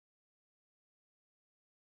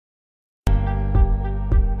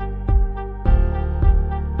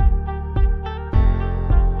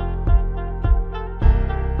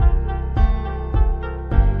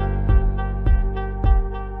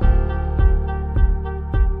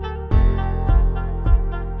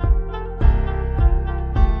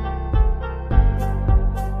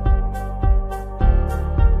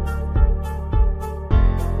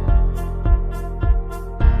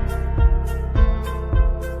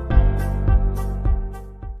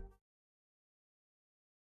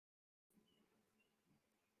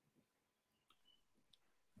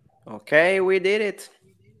Okay, we did it.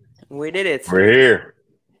 We did it. We're here.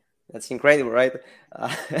 That's incredible, right?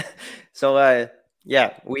 Uh, so,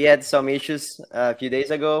 yeah, we had some issues a few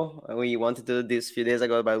days ago. We wanted to do this a few days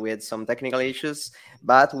ago, but we had some technical issues.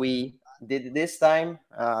 But we did it this time.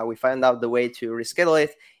 We found out the way to reschedule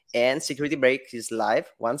it, and Security Break is live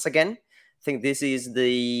once again. I think this is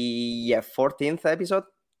the 14th episode,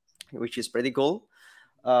 which is pretty cool.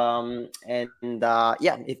 And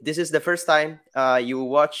yeah, if this is the first time you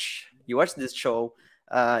watch this show,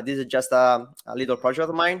 this is just a little project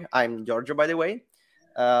of mine. I'm Giorgio, by the way,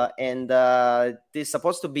 and this is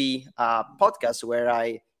supposed to be a podcast where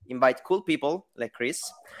I invite cool people like Chris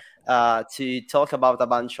to talk about a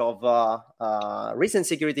bunch of recent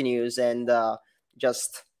security news and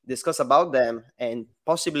just discuss about them and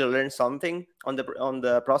possibly learn something on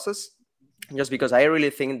the process. Just because I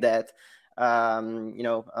really think that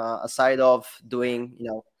aside of doing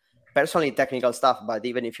personally technical stuff, but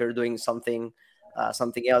even if you're doing something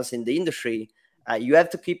else in the industry, you have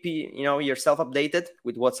to keep yourself updated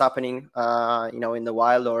with what's happening in the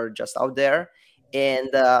wild or just out there, and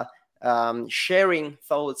sharing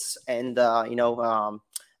thoughts and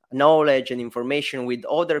knowledge and information with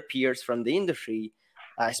other peers from the industry,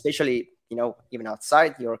 especially even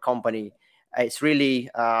outside your company. It's really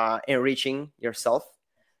enriching yourself.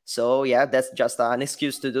 So yeah, that's just an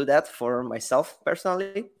excuse to do that for myself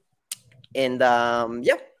personally. And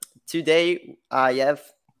yeah, today I have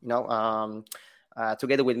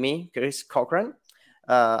together with me Chris Cochran.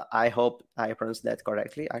 I hope I pronounced that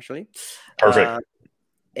correctly, actually. Perfect. Uh,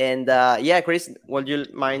 and yeah, Chris, would you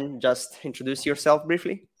mind just introduce yourself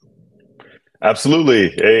briefly? Absolutely.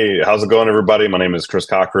 Hey, how's it going, everybody? My name is Chris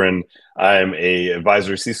Cochran. I'm a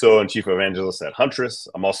advisory CISO and chief evangelist at Huntress.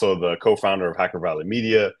 I'm also the co-founder of Hacker Valley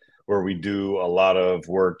Media, where we do a lot of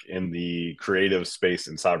work in the creative space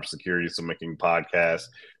in cybersecurity, so making podcasts,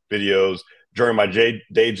 videos. During my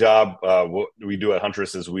day job, what we do at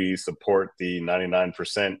Huntress is we support the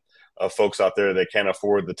 99% of folks out there that can't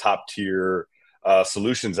afford the top tier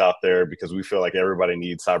solutions out there, because we feel like everybody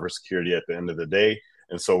needs cybersecurity at the end of the day.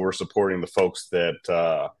 And so we're supporting the folks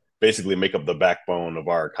that basically make up the backbone of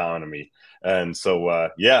our economy. And so,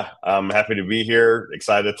 yeah, I'm happy to be here.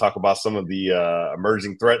 Excited to talk about some of the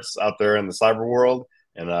emerging threats out there in the cyber world.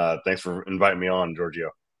 And thanks for inviting me on, Giorgio.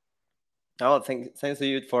 Oh, thanks to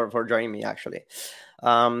you for joining me, actually.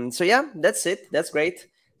 So yeah, that's it. That's great.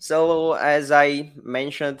 So as I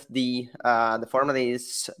mentioned, the format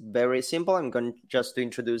is very simple. I'm going just to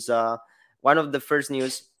introduce one of the first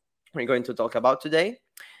news we're going to talk about today,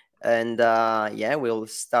 and yeah, we'll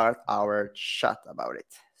start our chat about it.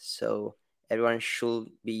 So everyone should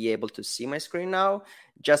be able to see my screen now.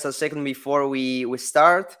 Just a second before we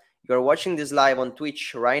start, you're watching this live on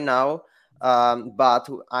Twitch right now. But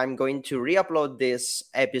I'm going to re-upload this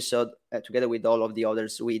episode together with all of the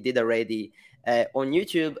others we did already on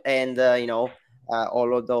YouTube and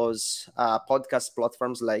all of those podcast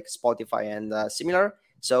platforms like Spotify and similar.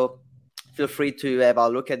 So feel free to have a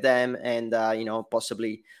look at them and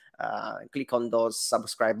possibly click on those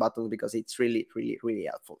subscribe buttons because it's really, really, really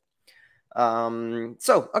helpful.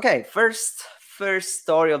 So okay, first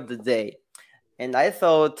story of the day. And I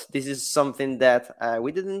thought this is something that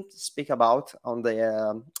we didn't speak about on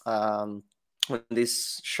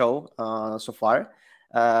this show so far.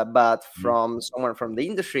 But from someone from the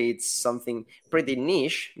industry, it's something pretty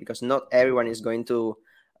niche because not everyone is going to,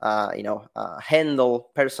 handle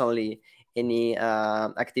personally any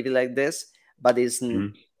activity like this. But it's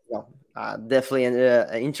definitely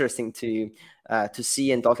interesting to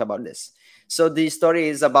see and talk about this. So the story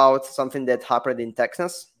is about something that happened in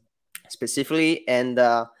Texas specifically, and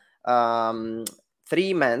um,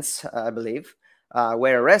 3 men, I believe,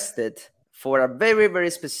 were arrested for a very, very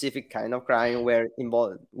specific kind of crime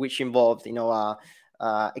which involved,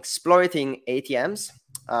 exploiting ATMs,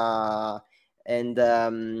 and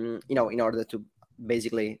in order to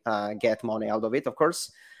basically get money out of it, of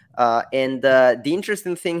course. And the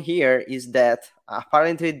interesting thing here is that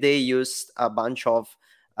apparently they used a bunch of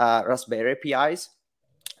Raspberry PIs.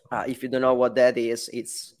 If you don't know what that is,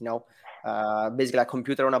 it's basically a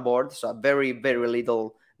computer on a board. So a very, very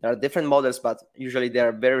little. There are different models, but usually there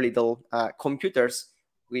are very little computers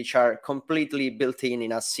which are completely built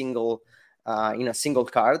in a single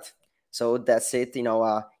card. So that's it.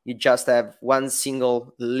 You just have one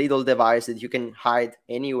single little device that you can hide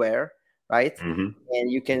anywhere, right? Mm-hmm.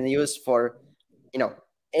 And you can use for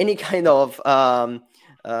any kind of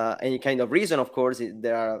reason. Of course,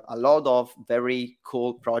 there are a lot of very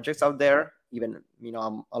cool projects out there. Even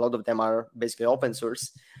a lot of them are basically open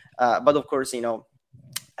source. But of course,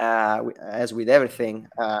 as with everything,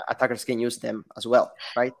 attackers can use them as well,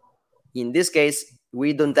 right? In this case,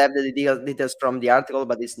 we don't have the details from the article,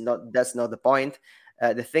 but it's not that's not the point.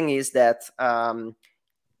 The thing is that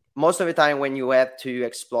most of the time when you have to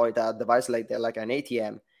exploit a device like that, like an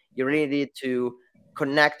ATM, you really need to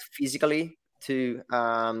connect physically to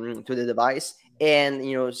the device, and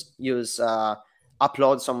use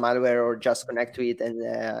upload some malware or just connect to it and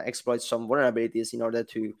exploit some vulnerabilities in order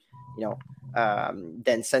to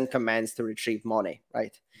then send commands to retrieve money,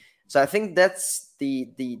 right? So I think that's the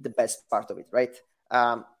best part of it, right?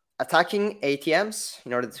 Attacking ATMs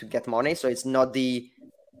in order to get money. So it's not the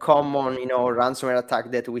common, ransomware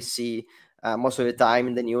attack that we see most of the time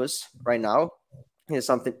in the news right now. It's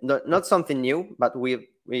something not something new, but we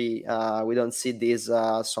don't see this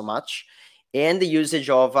so much, and the usage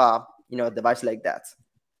of a device like that,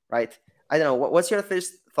 right? I don't know. What's your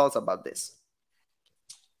first thoughts about this?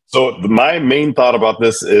 So my main thought about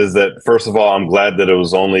this is that first of all, I'm glad that it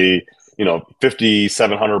was only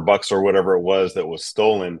 $5,700 or whatever it was that was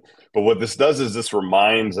stolen. But what this does is this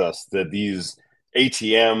reminds us that these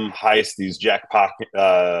ATM heists, these jackpotting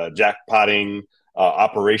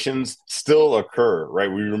operations still occur,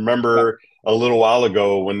 right? We Yeah, remember a little while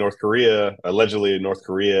ago when allegedly North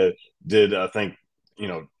Korea, did I think you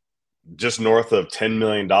know just north of $10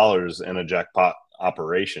 million in a jackpot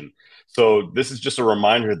operation. So this is just a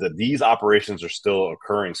reminder that these operations are still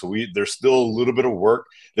occurring. So there's still a little bit of work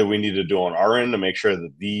that we need to do on our end to make sure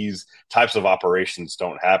that these types of operations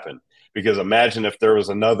don't happen. Because imagine if there was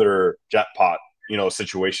another jackpot,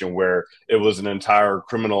 situation where it was an entire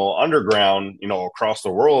criminal underground, across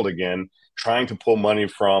the world again, trying to pull money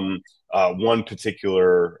from one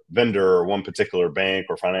particular vendor or one particular bank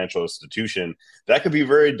or financial institution. That could be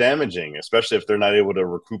very damaging, especially if they're not able to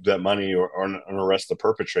recoup that money or arrest the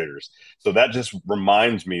perpetrators. So that just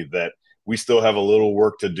reminds me that we still have a little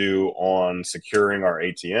work to do on securing our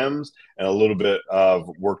ATMs and a little bit of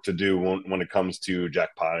work to do when it comes to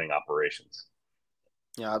jackpotting operations.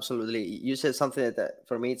 yeah, absolutely. You said something that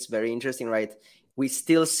for me it's very interesting, right? We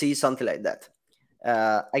still see something like that.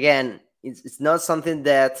 Again, it's not something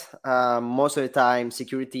that most of the time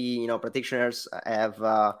security practitioners have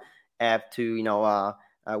to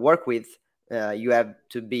work with. You have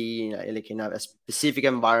to be like in a specific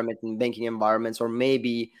environment, in banking environments, or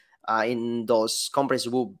maybe in those companies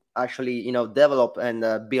who actually develop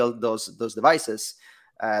and build those devices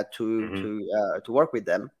Mm-hmm. to work with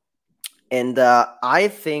them. And I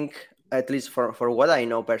think, at least for what I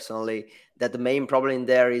know personally, that the main problem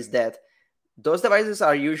there is that those devices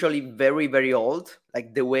are usually very, very old.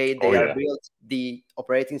 Like the way Oh they are yeah. built, the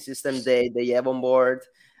operating system they have on board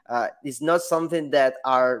is not something that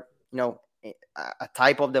are a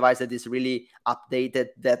type of device that is really updated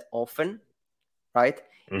that often, right?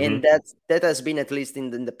 And Mm-hmm. that has been, at least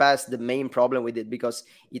in the past, the main problem with it, because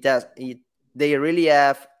they really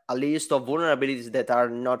have a list of vulnerabilities that are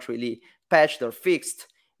not really patched or fixed,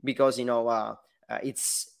 because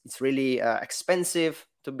it's really expensive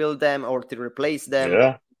to build them or to replace them,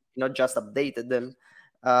 Yeah. not just updated them.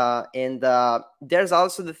 And there's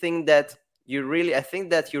also the thing that I think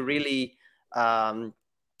that you really um,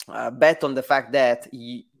 bet on the fact that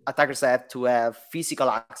attackers have to have physical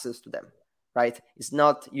access to them, right? It's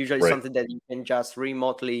not usually Right. something that you can just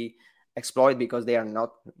remotely exploit, because they are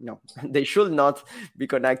not, they should not be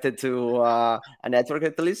connected to a network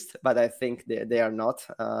at least, but I think they are not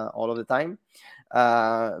all of the time.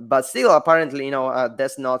 But still, apparently,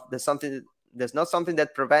 there's not something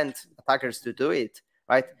that prevents attackers to do it,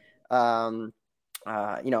 right? Um,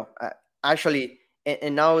 uh, you know, uh, Actually,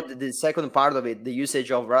 and now the second part of it, the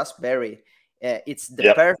usage of Raspberry, it's the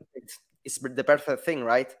Yep. perfect, the perfect thing,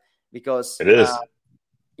 right? Because It is.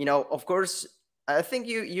 of course, I think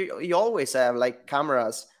you always have like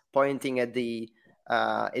cameras pointing at the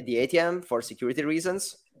ATM for security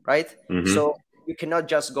reasons, right? Mm-hmm. So you cannot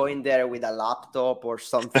just go in there with a laptop or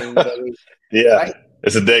something very, Yeah. right?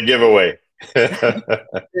 It's a dead giveaway.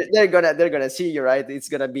 They're gonna see you, right? It's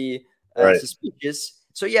gonna be Right. suspicious.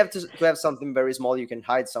 So you have to have something very small you can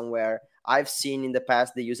hide somewhere. I've seen in the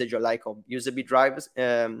past the usage of USB drives,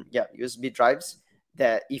 USB drives,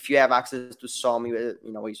 that if you have access to some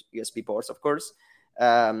USB ports, of course,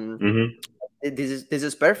 um, Mm-hmm. this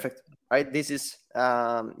is perfect, right? This is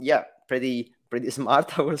pretty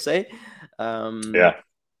smart, I will say. um, Yeah.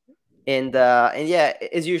 and yeah,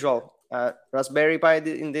 as usual, Raspberry Pi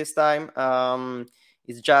in this time,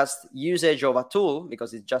 it's just usage of a tool,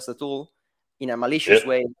 because it's just a tool in a malicious Yep.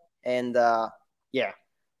 way. And yeah,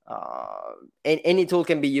 any tool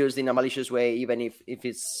can be used in a malicious way, even if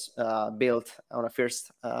it's built on a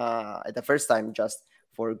first at the first time, just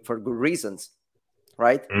for good reasons,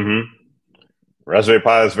 right? Mm-hmm. Raspberry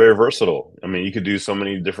Pi is very versatile. I mean, you could do so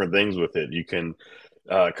many different things with it. You can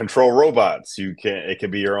control robots. You can. It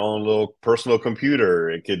could be your own little personal computer.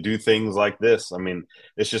 It could do things like this. I mean,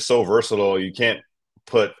 it's just so versatile. You can't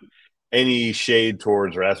put any shade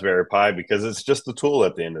towards Raspberry Pi because it's just a tool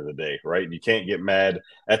at the end of the day, right? You can't get mad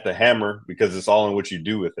at the hammer because it's all in what you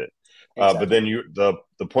do with it. But Exactly. then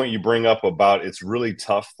the point you bring up about it's really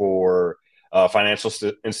tough for financial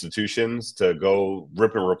institutions to go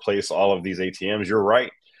rip and replace all of these ATMs. You're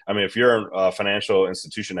right. I mean, if you're a financial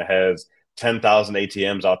institution that has 10,000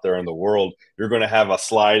 ATMs out there in the world, you're going to have a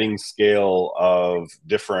sliding scale of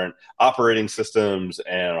different operating systems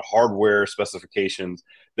and hardware specifications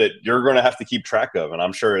that you're going to have to keep track of. And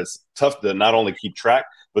I'm sure it's tough to not only keep track,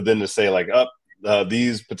 but then to say, like, up,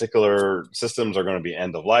 these particular systems are going to be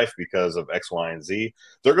end of life because of X, Y, and Z.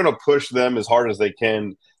 They're going to push them as hard as they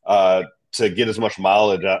can to get as much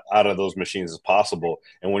mileage out of those machines as possible.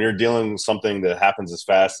 And when you're dealing with something that happens as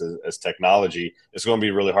fast as technology, it's going to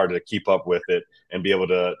be really hard to keep up with it and be able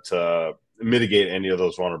to mitigate any of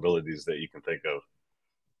those vulnerabilities that you can think of.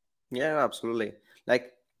 Yeah, absolutely.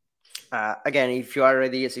 Like again, if you are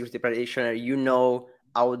already a security practitioner, you know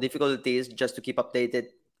how difficult it is just to keep updated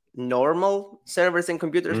normal servers and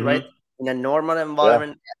computers, right? Mm-hmm. In a normal Yeah.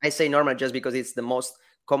 environment, I say normal just because it's the most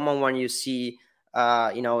common one you see,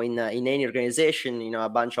 in any organization. A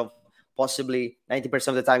bunch of possibly 90%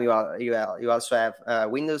 of the time you also have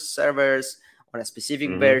Windows servers on a specific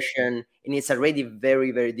Mm-hmm. version, and it's already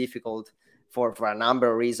very very difficult for a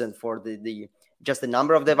number of reasons for the just the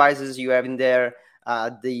number of devices you have in there,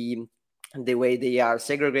 the way they are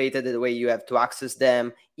segregated, the way you have to access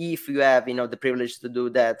them, if you have the privilege to do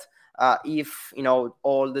that, if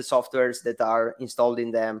all the softwares that are installed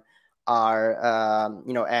in them are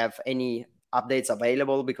have any updates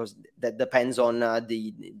available, because that depends on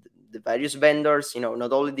the various vendors,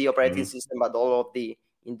 not only the operating Mm-hmm. system but all of the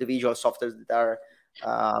individual softwares that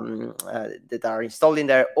are installed in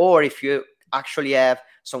there, or if you actually have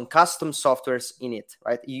some custom softwares in it,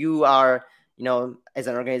 right? You are, as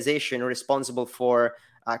an organization, responsible for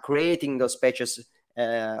creating those patches,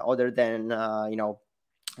 other than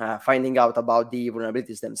finding out about the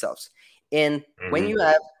vulnerabilities themselves. And when Mm-hmm. you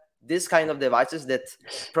have this kind of devices that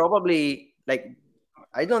probably, like,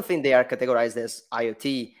 I don't think they are categorized as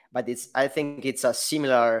IoT, but I think it's a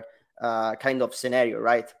similar kind of scenario,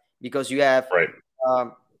 right? Because you have Right.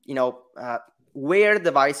 um, you know uh, wear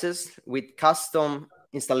devices with custom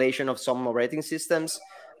installation of some operating systems,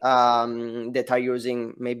 that are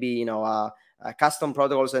using maybe custom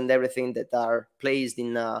protocols and everything that are placed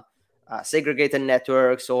in segregated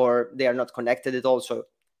networks, or they are not connected at all. So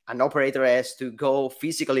an operator has to go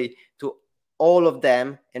physically to all of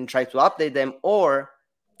them and try to update them, or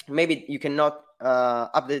maybe you cannot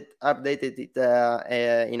update it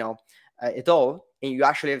at all, and you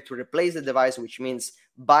actually have to replace the device, which means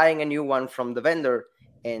buying a new one from the vendor.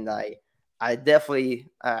 And I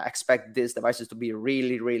definitely expect these devices to be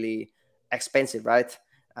really really expensive, right?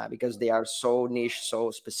 Because they are so niche,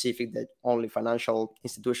 so specific, that only financial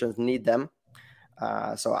institutions need them.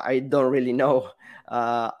 So I don't really know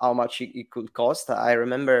how much it could cost. I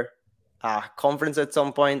remember a conference at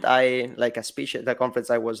some point, I like a speech at the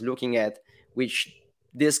conference I was looking at, which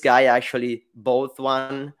this guy actually bought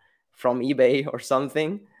one from eBay or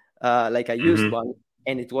something, like a used Mm-hmm. one,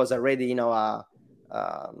 and it was already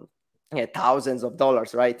yeah, thousands of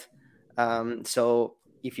dollars, right? So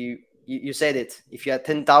if you said it, if you have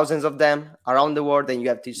 10,000 of them around the world and you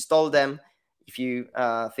have to install them, if you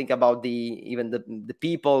think about the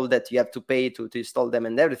people that you have to pay to install them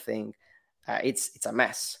and everything, it's a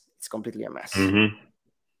mess. It's completely a mess. Mm-hmm.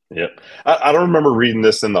 Yep. I don't remember reading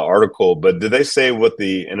this in the article, but did they say what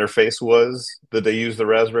the interface was that they used the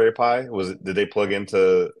Raspberry Pi? Did they plug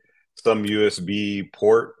into some USB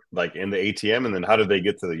port like in the ATM, and then how did they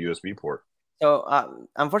get to the USB port? So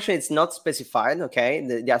unfortunately, it's not specified. Okay,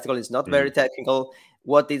 the article is not very Mm-hmm. technical.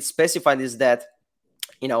 What is specified is that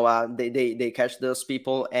they catch those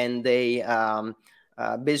people, and they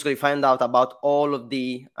basically find out about all of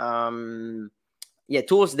the yeah,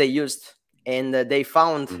 tools they used, and they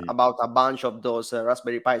found Mm-hmm. about a bunch of those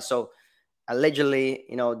Raspberry Pi. So allegedly,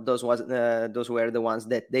 those were the ones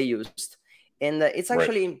that they used, and it's Right.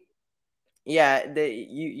 actually, yeah.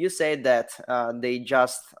 You said that they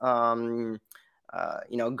just got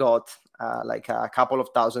like a couple of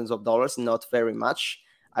thousands of dollars, not very much.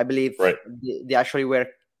 I believe Right. they actually were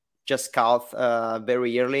just caught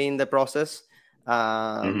very early in the process,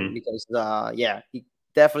 Mm-hmm. because yeah, it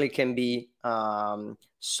definitely can be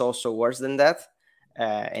so worse than that.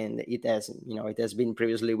 And it has been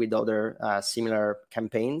previously with other similar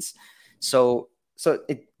campaigns. So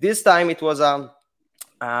this time it was a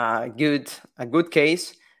good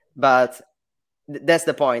case, but that's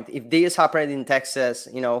the point. If this happened in Texas,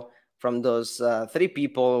 from those three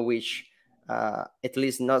people, which at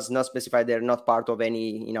least not specified, they're not part of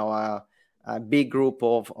any, a big group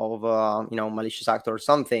of malicious actor or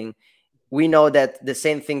something. We know that the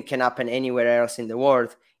same thing can happen anywhere else in the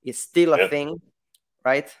world. It's still a Yep. thing,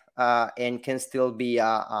 right? And can still be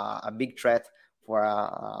a big threat for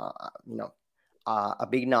a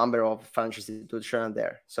big number of financial institutions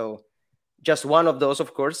there. So just one of those,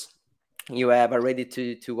 of course, you have already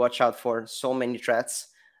to watch out for so many threats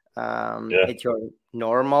Yeah. at your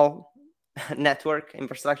normal network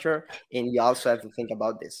infrastructure, and you also have to think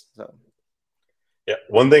about this. So Yeah.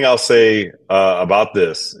 One thing I'll say about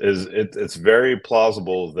this is it's very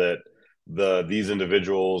plausible that these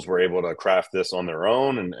individuals were able to craft this on their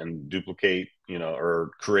own and duplicate,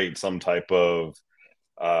 or create some type of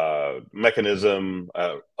mechanism,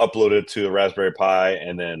 upload it to a Raspberry Pi,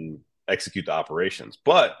 and then execute the operations.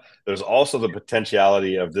 But there's also the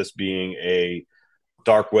potentiality of this being a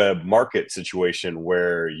dark web market situation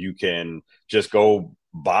where you can just go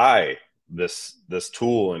buy this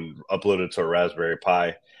tool and upload it to a Raspberry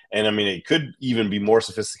Pi. And I mean, it could even be more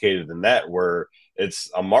sophisticated than that, where it's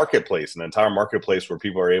a marketplace, an entire marketplace where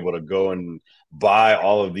people are able to go and buy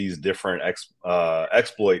all of these different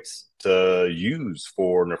exploits to use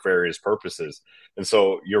for nefarious purposes. And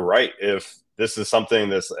so you're right. If this is something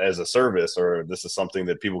that's as a service, or this is something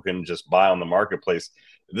that people can just buy on the marketplace,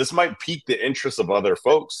 this might pique the interest of other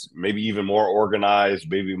folks, maybe even more organized,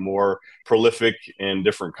 maybe more prolific in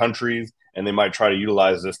different countries, and they might try to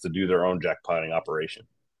utilize this to do their own jackpotting operation.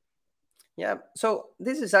 yeah, so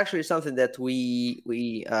this is actually something that we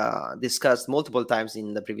discussed multiple times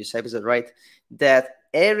in the previous episode, right? That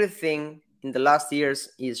everything in the last years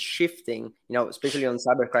is shifting, especially on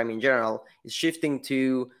cybercrime in general, is shifting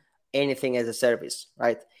to anything as a service,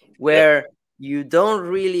 right? Yep. Where you don't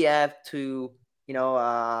really have to,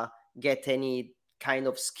 get any kind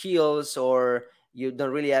of skills, or you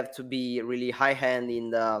don't really have to be really high hand in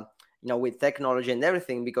the, with technology and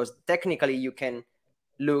everything, because technically you can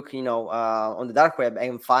look, on the dark web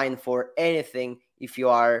and find for anything if you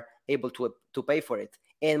are able to pay for it.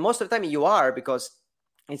 And most of the time you are, because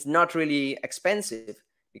it's not really expensive,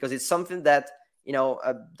 because it's something that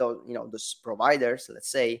those providers,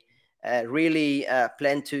 let's say, really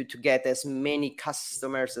plan to get as many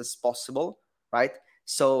customers as possible, right?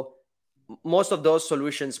 So most of those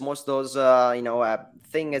solutions, most of those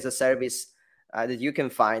thing as a service that you can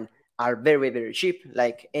find are very, very cheap.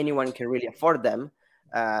 Like anyone can really afford them.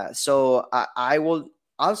 So I will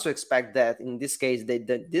also expect that in this case they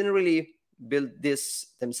didn't really build this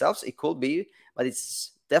themselves. It could be, but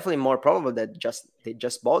it's definitely more probable that they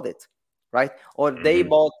just bought it, right? Or they Mm-hmm.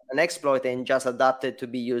 bought an exploit and just adapted to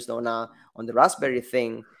be used on the Raspberry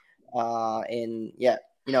thing. And yeah,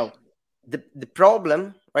 the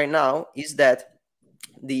problem right now is that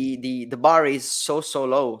the bar is so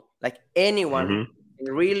low. Like anyone Mm-hmm.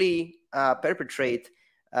 can really perpetrate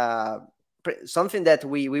something that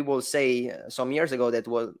we will say some years ago that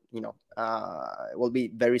will be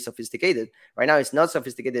very sophisticated. Right now it's not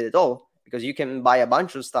sophisticated at all, because you can buy a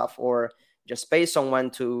bunch of stuff or just pay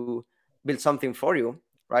someone to build something for you,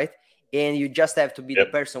 right? And you just have to be the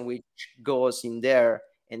Yep. person which goes in there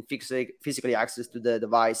and physically access to the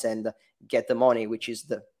device and get the money, which is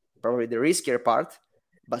the probably the riskier part.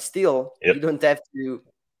 But still, Yep. you don't have to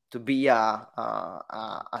be a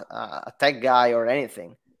tech guy or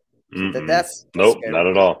anything. So Mm-mm. that's Nope, scary. not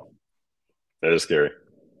at all. That is scary.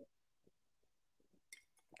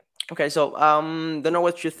 Okay, so don't know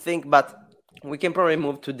what you think, but we can probably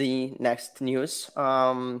move to the next news.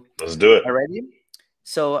 Let's do it. Already.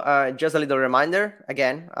 So just a little reminder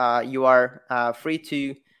again, you are free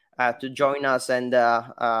to join us and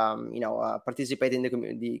participate in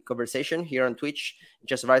the conversation here on Twitch.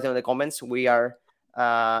 Just write in the comments. We are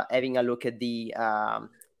having a look at the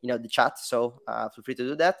chat, so feel free to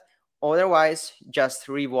do that. Otherwise, just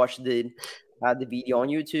rewatch the video on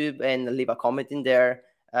YouTube and leave a comment in there.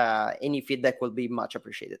 Any feedback will be much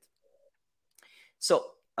appreciated.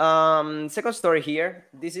 So, second story here.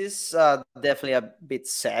 This is definitely a bit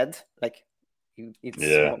sad. Like, it's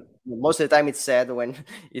Yeah. most of the time it's sad when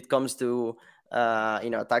it comes to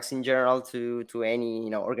attacks in general to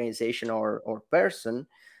any organization or person.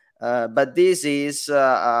 But this is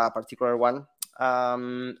a particular one.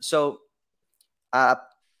 So, uh,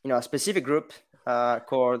 a specific group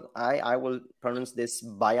called I will pronounce this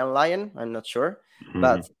Bayan Lion. I'm not sure, Mm-hmm.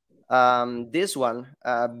 but this one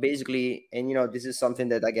basically, and this is something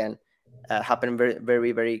that again happened very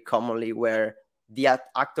very very commonly, where the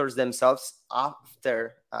actors themselves,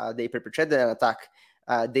 after they perpetrate an attack,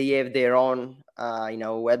 they have their own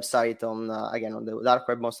website on again on the dark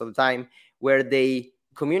web most of the time, where they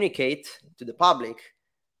communicate to the public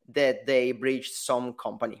that they breached some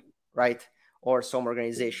company, right, or some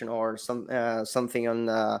organization, or something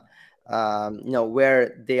on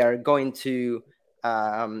where they are going to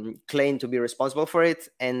claim to be responsible for it,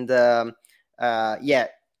 and yeah,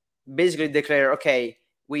 basically declare, okay,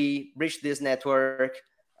 we breached this network,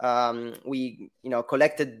 we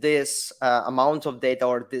collected this amount of data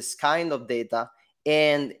or this kind of data,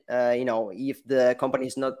 and if the company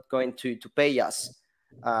is not going to pay us,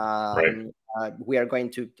 Right. we are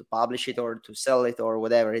going to publish it or to sell it or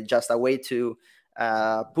whatever. It's just a way to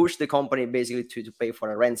push the company basically to pay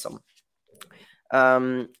for a ransom.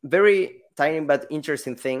 Very tiny but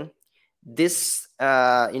interesting thing. This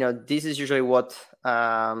is usually what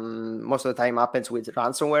most of the time happens with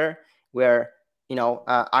ransomware, where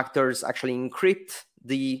actors actually encrypt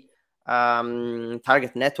the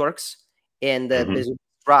target networks and Mm-hmm. basically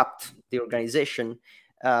disrupt the organization,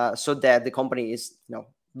 so that the company is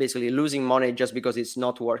basically losing money just because it's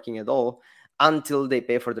not working at all until they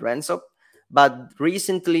pay for the ransom. But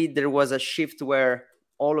recently there was a shift where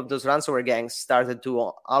all of those ransomware gangs started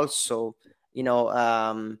to also you know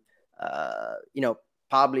um,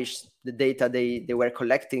 publish the data they were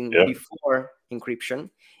collecting Yep. before encryption.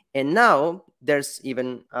 And now there's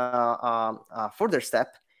even a further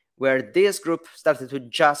step where this group started to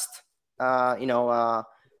just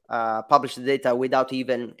publish the data without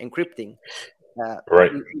even encrypting,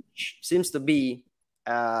 Right. which seems to be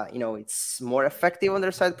it's more effective on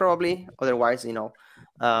their side probably. Otherwise, they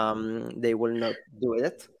will not do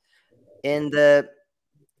it. And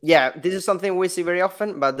yeah, this is something we see very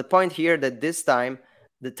often. But the point here that this time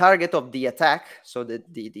the target of the attack, so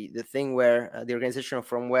the thing where the organization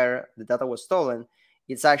from where the data was stolen,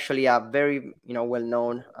 it's actually a very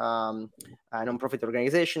well-known non-profit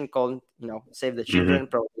organization called Save the Mm-hmm. Children.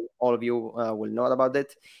 Probably all of you will know about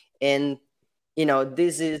it. And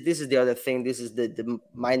this is the other thing. This is the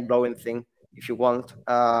mind-blowing thing, if you want.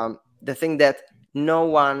 The thing that no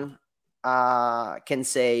one can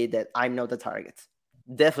say that I'm not a target.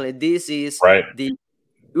 Definitely, this is Right. the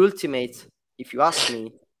ultimate, if you ask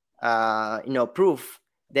me, proof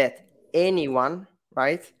that anyone,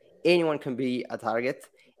 right, anyone can be a target.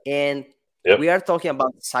 And Yep. we are talking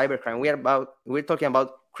about cybercrime. We're talking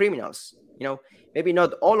about criminals. Maybe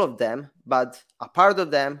not all of them, but a part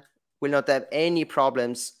of them will not have any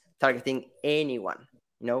problems targeting anyone.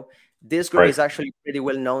 This group Right. is actually pretty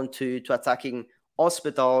well known to attacking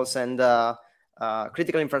hospitals and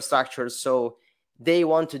critical infrastructures. So they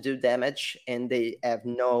want to do damage and they have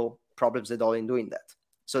no problems at all in doing that.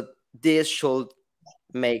 So this should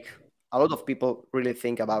make a lot of people really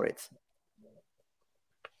think about it.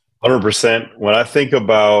 100%. When I think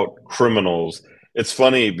about criminals, it's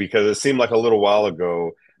funny because it seemed like a little while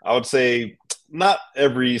ago, I would say not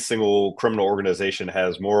every single criminal organization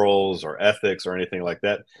has morals or ethics or anything like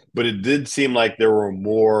that, but it did seem like there were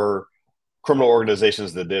more criminal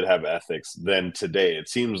organizations that did have ethics than today. It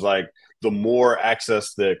seems like the more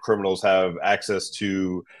access that criminals have access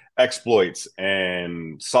to exploits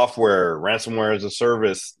and software, ransomware as a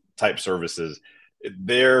service type services,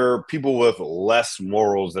 they're people with less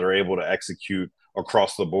morals that are able to execute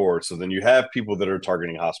across the board. So then you have people that are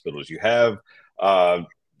targeting hospitals. You have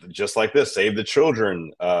just like this, Save the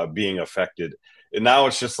Children being affected. And now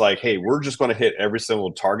it's just like, hey, we're just going to hit every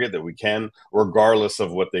single target that we can, regardless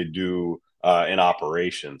of what they do in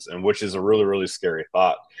operations, and which is a really, really scary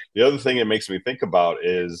thought. The other thing it makes me think about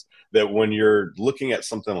is that when you're looking at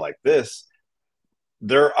something like this,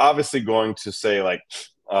 they're obviously going to say, like,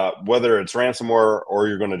 whether it's ransomware or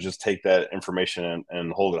you're going to just take that information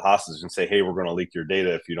and hold it hostage and say, hey, we're going to leak your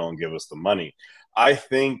data if you don't give us the money. I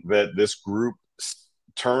think that this group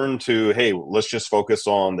turn to, hey, let's just focus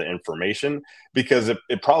on the information, because it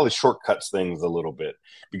probably shortcuts things a little bit.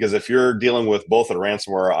 Because if you're dealing with both a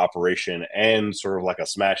ransomware operation and sort of like a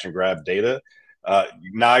smash and grab data,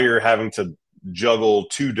 now you're having to juggle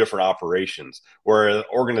two different operations, where an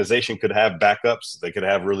organization could have backups, they could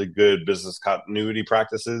have really good business continuity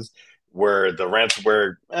practices, where the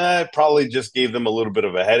ransomware probably just gave them a little bit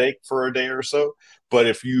of a headache for a day or so. But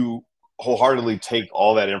if you wholeheartedly take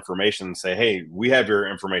all that information and say, hey, we have your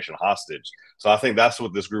information hostage. So I think that's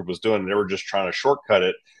what this group was doing. They were just trying to shortcut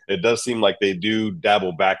it. It does seem like they do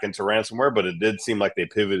dabble back into ransomware, but it did seem like they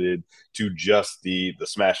pivoted to just the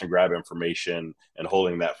smash and grab information and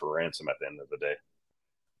holding that for ransom at the end of the day.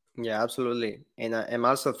 Yeah, absolutely. And I'm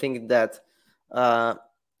also thinking that uh,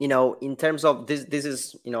 in terms of this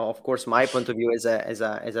is, of course, my point of view as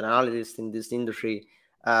an analyst in this industry.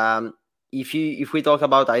 Um, if we talk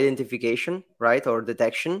about identification, right, or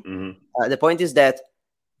detection, Mm-hmm. the point is that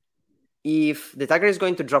if the attacker is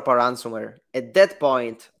going to drop a ransomware, at that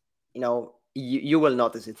point, you will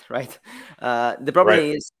notice it, right? The problem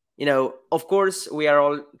Right. is, of course, we are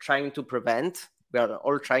all trying to prevent. We are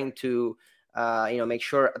all trying to, make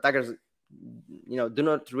sure attackers, do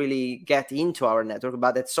not really get into our network.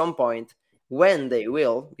 But at some point, when they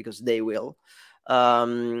will, because they will,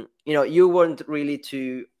 you want really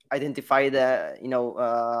to identify the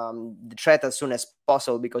threat as soon as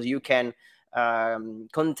possible, because you can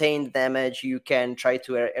contain damage, you can try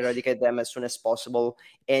to eradicate them as soon as possible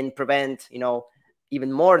and prevent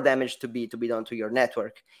even more damage to be done to your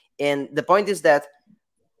network. And the point is that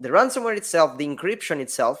the ransomware itself, the encryption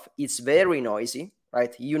itself, it's very noisy,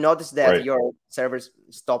 right? You notice that Right. your servers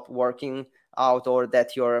stop working out, or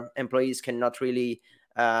that your employees cannot really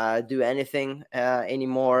do anything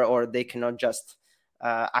anymore, or they cannot just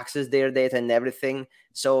access their data and everything.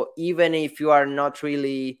 So even if you are not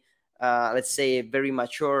really, let's say, very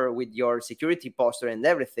mature with your security posture and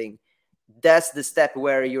everything, that's the step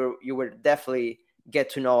where you will definitely get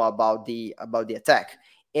to know about the attack.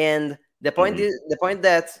 And the point Mm-hmm. is the point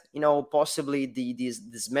that possibly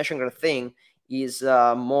this messenger thing is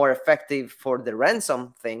more effective for the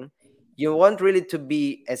ransom thing. You want really to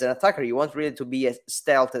be, as an attacker, you want really to be as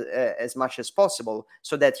stealth as much as possible,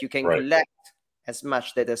 so that you can Right. collect as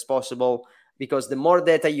much data as possible. Because the more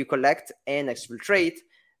data you collect and exfiltrate,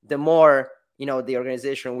 the more the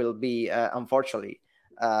organization will be, unfortunately,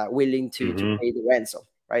 willing to Mm-hmm. pay the ransom,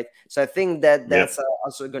 right? So I think that Yep. that's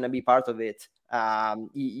also going to be part of it.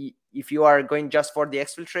 If you are going just for the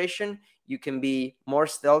exfiltration, you can be more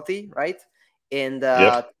stealthy, right? And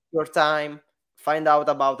Yep. your time, find out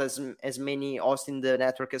about as many hosts in the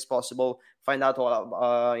network as possible. Find out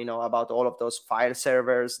about all of those file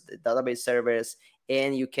servers, the database servers,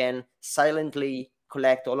 and you can silently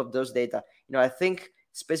collect all of those data. I think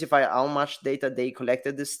specify how much data they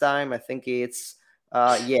collected this time. I think it's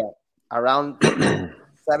yeah, around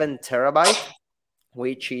 7 terabyte,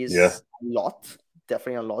 which Yeah. is a lot,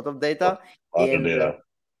 definitely a lot of A data. lot of And data.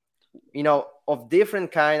 of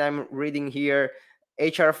different kind. I'm reading here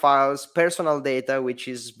HR files, personal data, which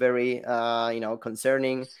is very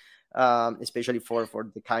concerning, especially for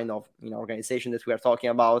the kind of organization that we are talking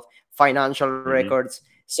about, financial Mm-hmm. records.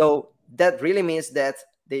 So that really means that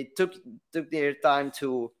they took their time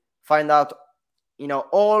to find out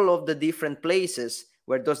all of the different places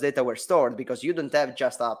where those data were stored, because you don't have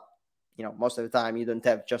just a most of the time you don't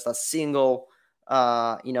have just a single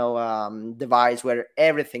device where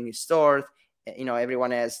everything is stored.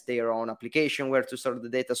 Everyone has their own application where to store the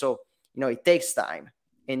data. So it takes time,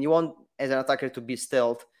 and you want, as an attacker, to be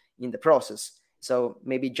stealth in the process. So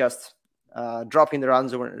maybe just dropping the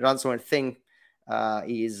ransomware thing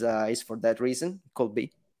is for that reason. Could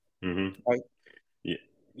be, Mm-hmm. right? Yeah,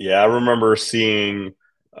 yeah, I remember seeing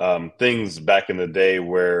things back in the day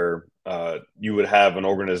where you would have an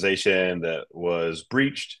organization that was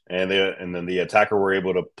breached, and then the attacker were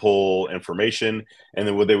able to pull information, and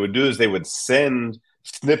then what they would do is they would send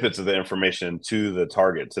snippets of the information to the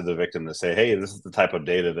target, to the victim, to say, "Hey, this is the type of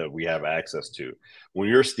data that we have access to." When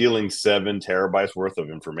you're stealing 7 terabytes worth of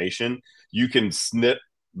information, you can snip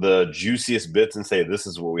the juiciest bits and say, "This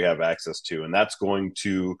is what we have access to," and that's going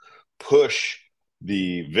to push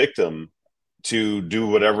the victim to do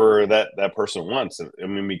whatever that person wants. I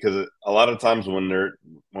mean, because a lot of times when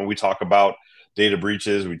we talk about data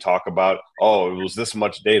breaches, we talk about, oh, it was this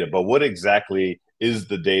much data, but what exactly is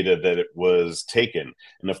the data that it was taken?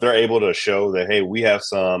 And if they're able to show that, hey, we have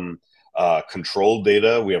some controlled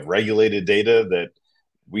data, we have regulated data that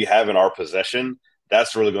we have in our possession,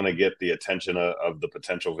 that's really going to get the attention of the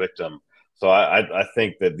potential victim. So I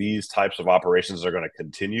think that these types of operations are going to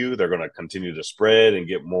continue. They're going to continue to spread and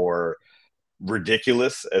get more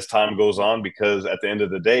ridiculous as time goes on, because at the end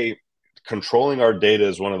of the day, controlling our data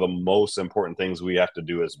is one of the most important things we have to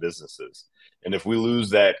do as businesses. And if we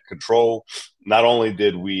lose that control, not only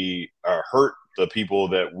did we hurt the people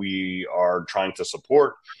that we are trying to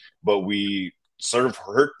support, but we sort of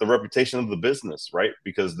hurt the reputation of the business, right?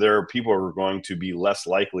 Because there are people who are going to be less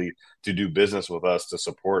likely to do business with us, to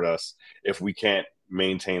support us, if we can't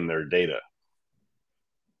maintain their data.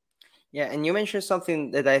 Yeah, and you mentioned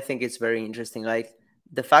something that I think is very interesting, like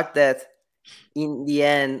the fact that in the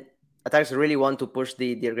end, attackers really want to push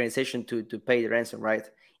the organization to pay the ransom, right?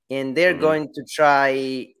 And they're Mm-hmm. going to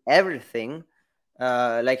try everything,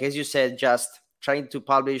 like as you said, just trying to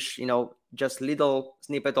publish, just little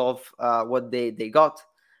snippet of what they got,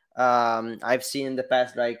 I've seen in the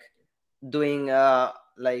past, like doing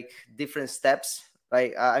like different steps.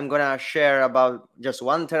 Like I'm gonna share about just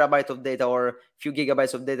 1 terabyte of data or a few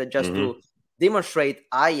gigabytes of data just Hmm. to demonstrate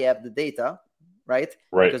I have the data, right?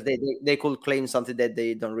 Right. Because they could claim something that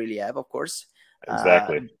they don't really have, of course. uh,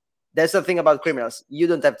 Exactly. that's the thing about criminals. You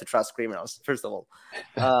don't have to trust criminals, first of all.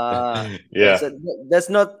 Yeah. So that's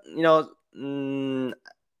not, the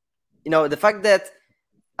fact that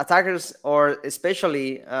attackers, or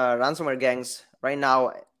especially ransomware gangs right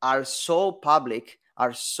now, are so public,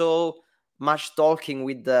 are so much talking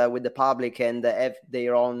with the public, and have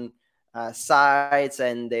their own sites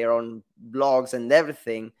and their own blogs and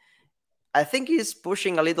everything. I think is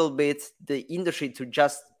pushing a little bit the industry to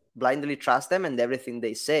just blindly trust them and everything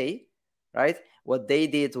they say, right? What they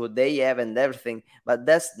did, what they have, and everything. But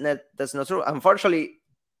that's not true. Unfortunately,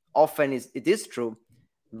 often it is true,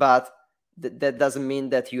 but that doesn't mean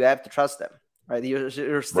that you have to trust them, right? You're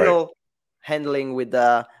Right. still handling with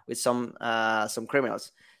some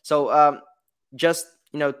criminals. So just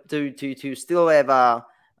to still have a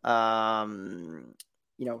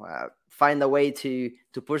find a way to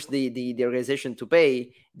push the organization to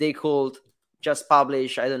pay, they could just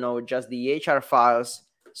publish, I don't know, just the HR files,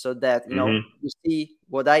 so that Hmm. you see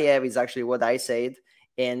what I have is actually what I said.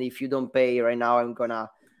 And if you don't pay right now, I'm gonna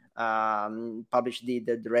publish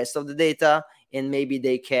the rest of the data. And maybe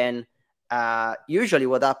they can, usually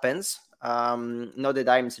what happens, not that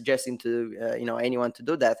I'm suggesting to anyone to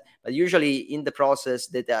do that, but usually in the process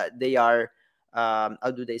that they are,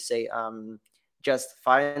 how do they say, just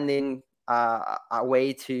finding a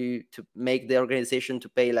way to make the organization to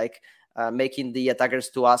pay, like making the attackers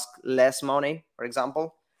to ask less money, for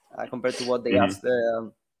example, compared to what they Hmm. asked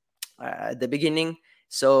at the beginning.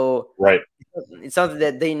 So Right. it's something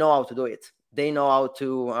that they know how to do it. They know how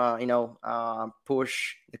to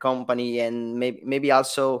push the company, and maybe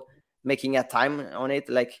also making a time on it.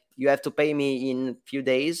 Like, you have to pay me in few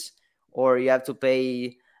days, or you have to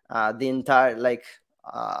pay the entire, like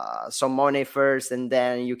some money first, and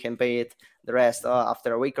then you can pay it the rest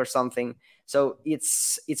after a week or something. So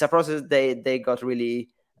it's a process they got really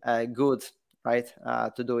good, right,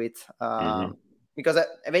 to do it, Hmm. because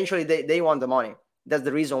eventually they want the money. That's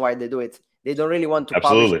the reason why they do it. They don't really want to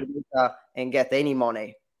publish Absolutely. the data and get any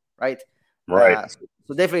money, right? Right.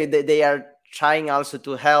 So definitely they are trying also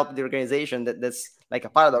to help the organization. That's like a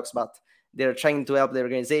paradox, but they're trying to help the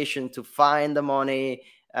organization to find the money,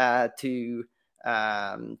 to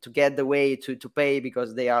get the way to pay,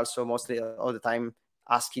 because they are also mostly all the time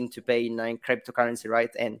asking to pay in cryptocurrency,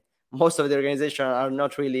 right? And most of the organization are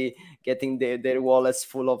not really getting their wallets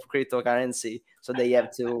full of cryptocurrency, so they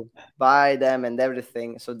have to buy them and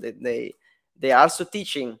everything. So they are also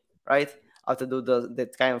teaching, right, how to do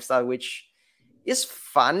that kind of stuff, which is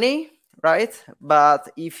funny, right? But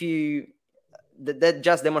if you that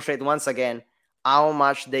just demonstrate once again how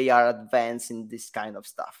much they are advanced in this kind of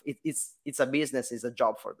stuff. It's a business, it's a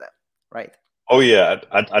job for them, right? Oh yeah,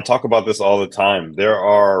 I talk about this all the time. There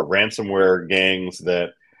are ransomware gangs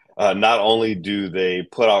that not only do they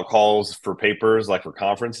put out calls for papers, like for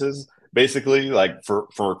conferences, basically like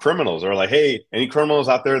for criminals. They're like, hey, any criminals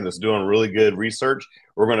out there that's doing really good research,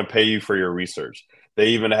 we're going to pay you for your research. They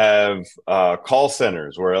even have call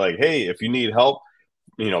centers where like, hey, if you need help,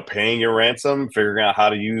 paying your ransom, figuring out how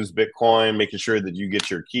to use Bitcoin, making sure that you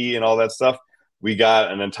get your key and all that stuff. We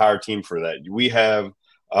got an entire team for that. We have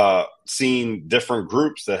seen different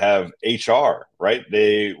groups that have HR, right?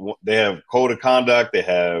 They have code of conduct. They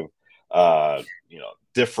have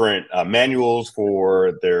different manuals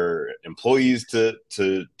for their employees to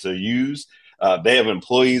use. They have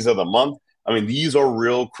employees of the month. I mean, these are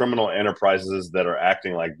real criminal enterprises that are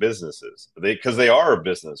acting like businesses. Because they are a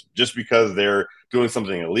business. Just because they're doing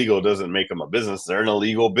something illegal doesn't make them a business. They're an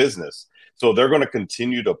illegal business. So they're going to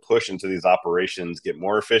continue to push into these operations, get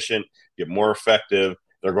more efficient, get more effective.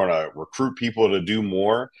 They're going to recruit people to do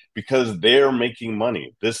more because they're making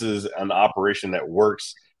money. This is an operation that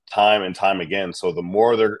works time and time again. So the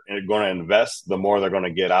more they're going to invest, the more they're going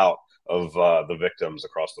to get out of the victims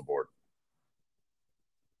across the board.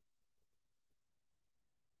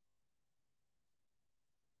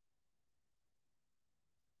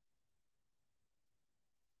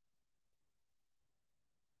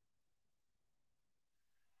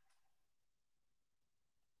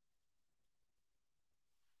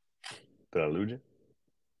 Did I lose you?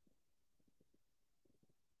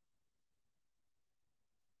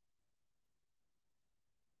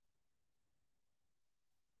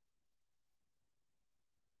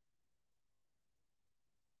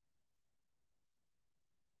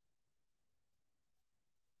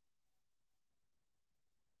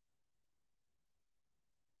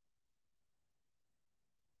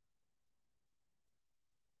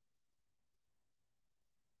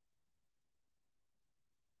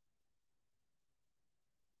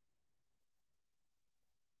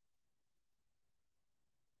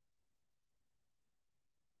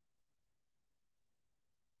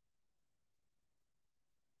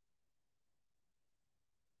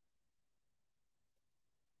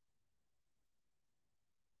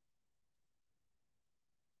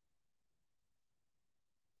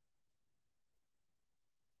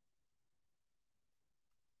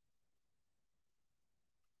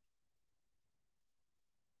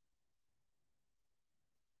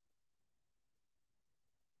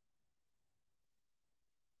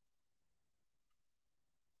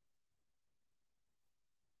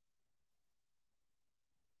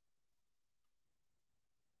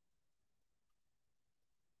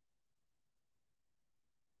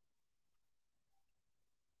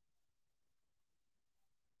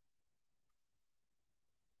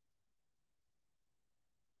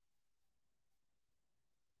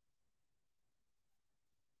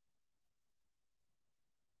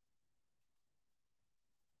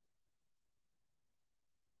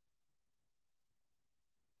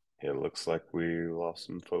 It looks like we lost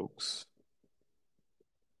some folks.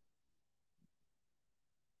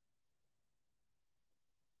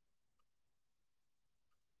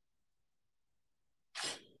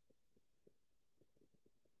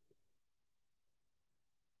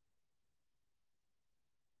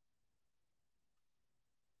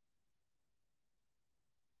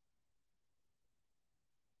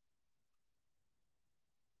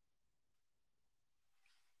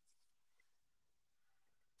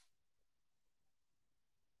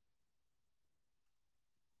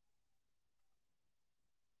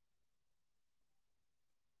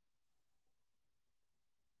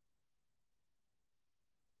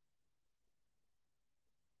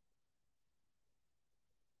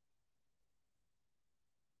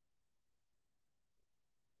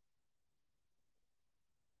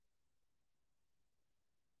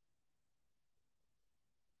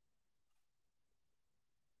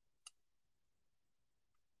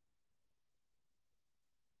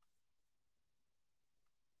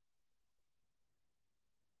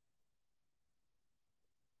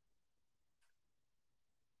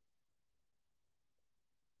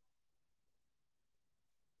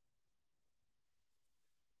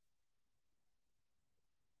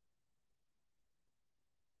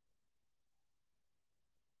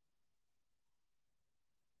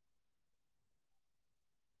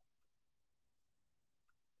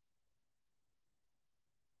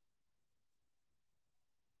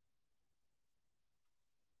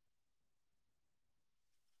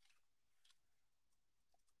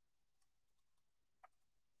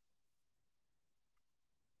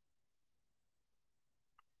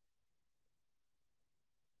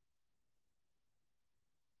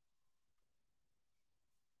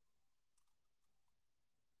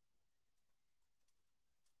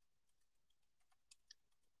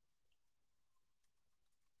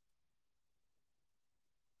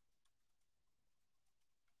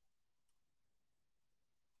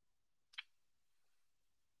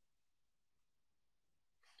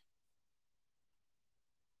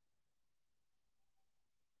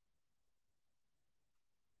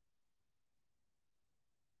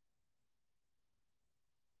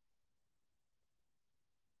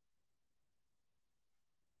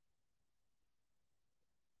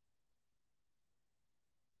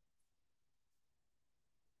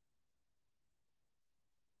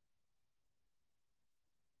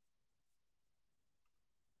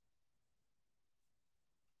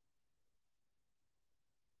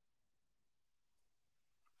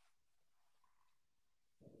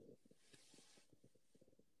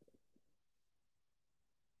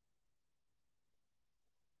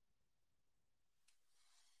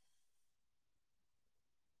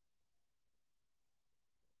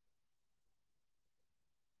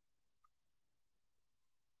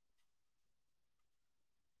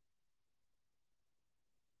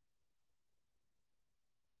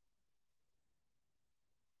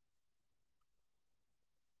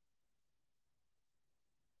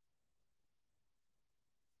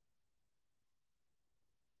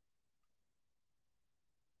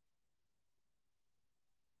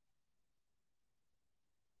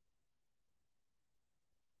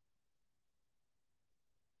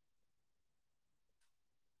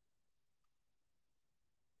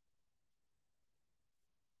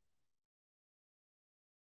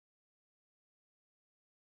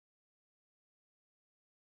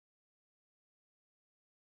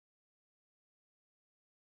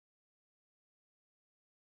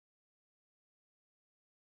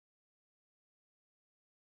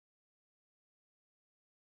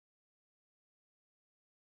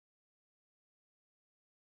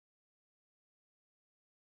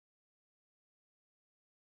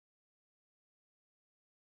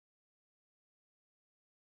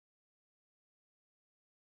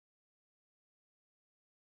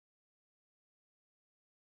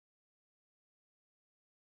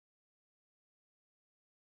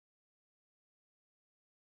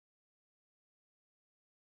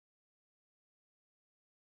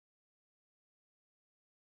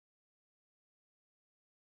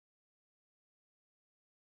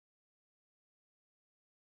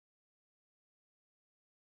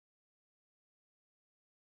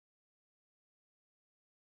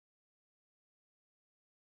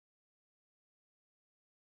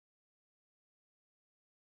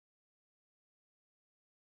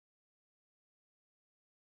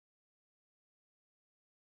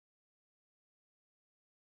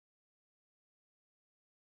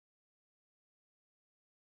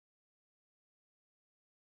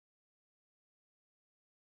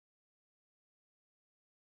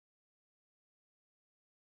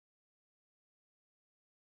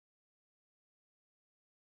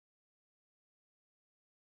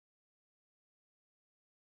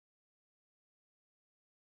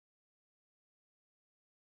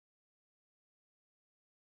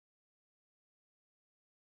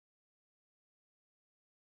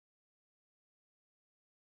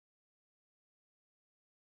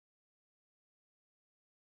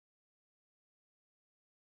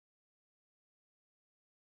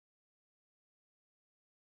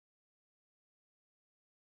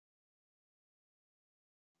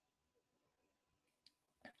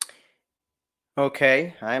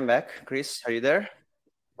 Okay, I'm back. Chris, are you there?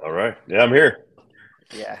 All right. Yeah, I'm here.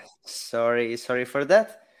 Yeah, sorry for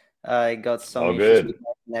that. I got some All issues with good.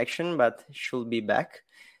 my connection, but should be back.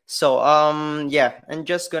 So, yeah, I'm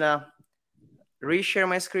just gonna reshare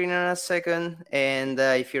my screen in a second, and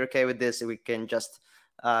if you're okay with this, we can just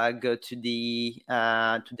go to the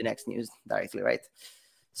next news directly, right?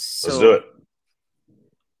 Let's do So, it.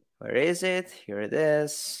 where is it? Here it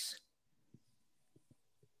is.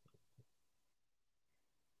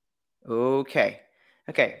 Okay.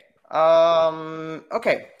 Okay.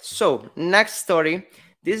 Okay. So next story.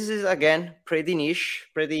 This is again pretty niche,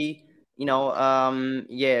 pretty, yeah,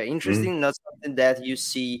 Mhm. interesting. Not something that you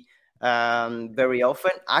see very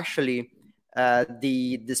often. Actually,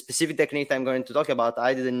 the specific technique I'm going to talk about,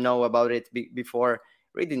 I didn't know about it before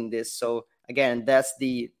reading this. So again, that's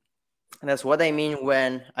what I mean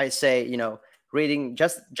when I say, reading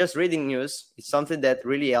just reading news is something that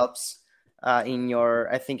really helps in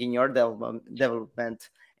your, I think, in your development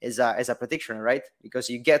as a practitioner, right? Because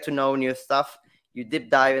you get to know new stuff, you deep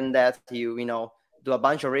dive in that, you do a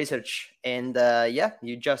bunch of research, and yeah,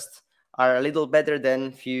 you just are a little better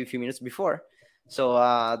than few minutes before. So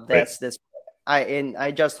Right. that's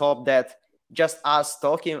I just hope that just us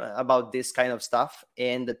talking about this kind of stuff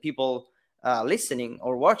and the people listening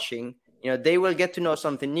or watching, they will get to know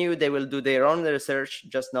something new. They will do their own research,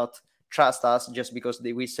 just not trust us just because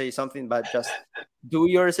we say something, but just do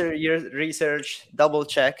your research, double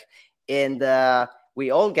check, and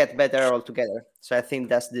we all get better all together. So I think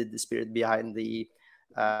that's the spirit behind the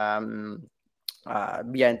um,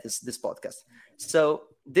 behind this podcast. So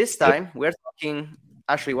this Yep. time we're talking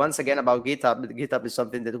actually once again about GitHub. GitHub is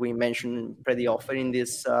something that we mention pretty often in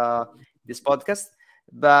this podcast,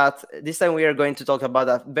 but this time we are going to talk about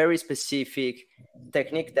a very specific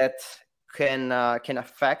technique that can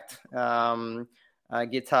affect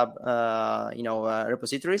GitHub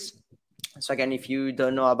repositories. So again, if you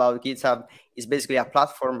don't know about GitHub, it's basically a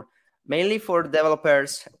platform mainly for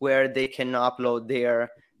developers where they can upload their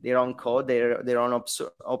own code, their own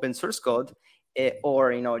open source code,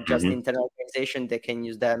 or just Hmm. internal organization they can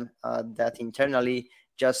use them that internally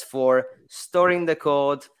just for storing the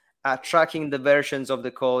code, tracking the versions of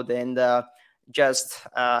the code, and just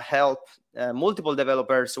help multiple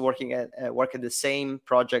developers work at the same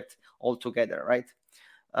project all together, right?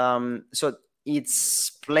 So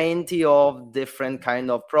it's plenty of different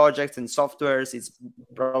kind of projects and softwares. It's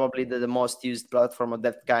probably the most used platform of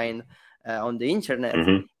that kind on the internet.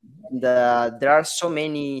 Hmm. And there are so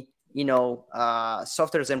many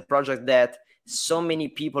softwares and projects that so many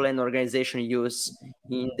people and organizations use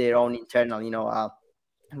in their own internal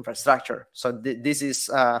infrastructure. So this is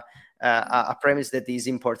a premise that is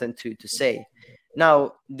important to say.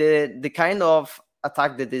 Now the kind of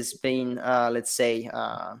attack that is being let's say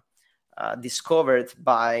discovered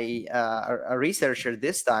by a researcher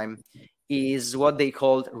this time is what they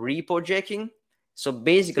called repo jacking. So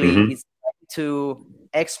basically, Hmm. it's to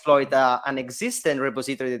exploit an existing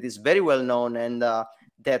repository that is very well known and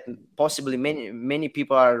that possibly many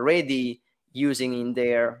people are already using in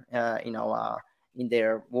their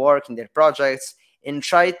work, in their projects, and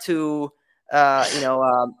try to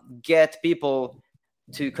get people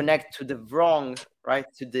to connect to the wrong, right,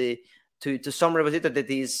 to some repository that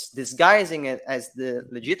is disguising it as the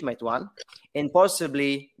legitimate one, and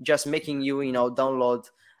possibly just making download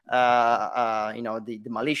the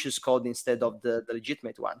malicious code instead of the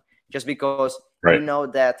legitimate one, just because Right.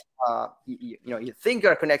 that you think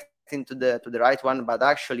you're connecting to the right one, but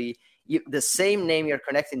actually the same name you're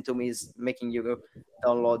connecting to me is making you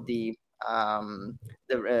download um,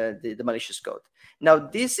 the malicious code. Now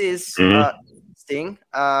this is Hmm. thing.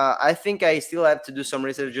 I think I still have to do some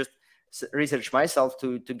research myself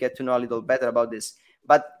to get to know a little better about this.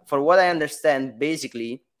 But for what I understand,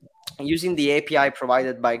 basically, using the API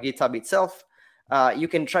provided by GitHub itself, you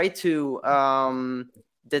can try to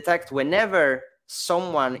detect whenever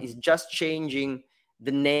someone is just changing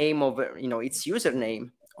the name of its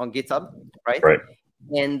username on GitHub, right? Right.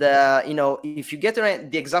 And if you get to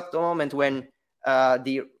the exact moment when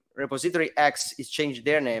the repository X is changed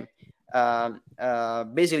their name,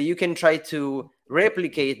 basically you can try to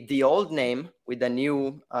replicate the old name with a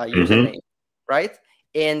new Hmm. username, right?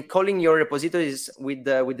 And calling your repositories with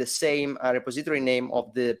the same repository name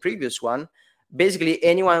of the previous one. Basically,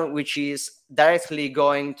 anyone which is directly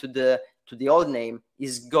going to the old name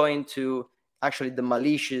is going to actually the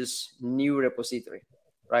malicious new repository,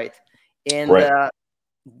 right? And Right.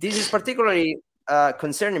 this is particularly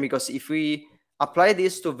concerning because if we apply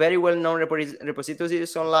this to very well-known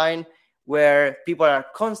repositories online where people are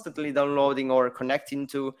constantly downloading or connecting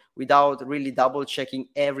to without really double checking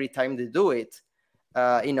every time they do it,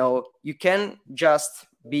 you can just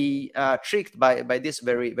be tricked by this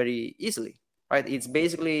very very easily, right? It's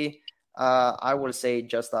basically I would say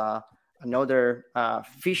just another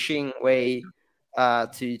phishing way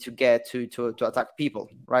to get to attack people,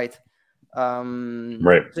 right?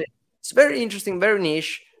 Right. So it's very interesting, very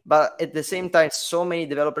niche, but at the same time, so many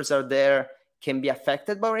developers out there can be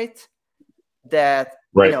affected by it that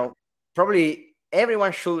Right. probably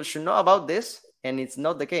everyone should know about this, and it's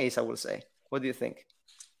not the case. I will say. What do you think?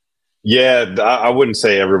 Yeah, I wouldn't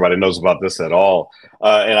say everybody knows about this at all.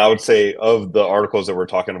 And I would say of the articles that we're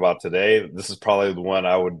talking about today, this is probably the one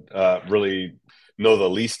I would really know the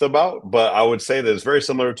least about. But I would say that it's very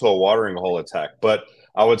similar to a watering hole attack. But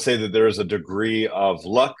I would say that there is a degree of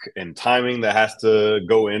luck and timing that has to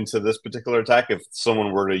go into this particular attack if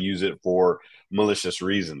someone were to use it for malicious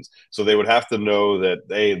reasons. So they would have to know that,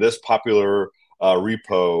 hey, this popular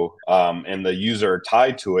repo and the user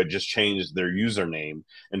tied to it just changed their username,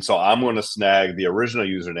 and so I'm going to snag the original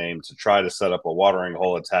username to try to set up a watering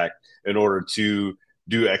hole attack in order to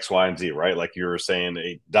do X, Y, and Z, right? Like you were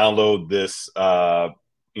saying, download this,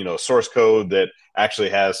 source code that actually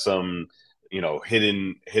has some,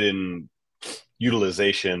 hidden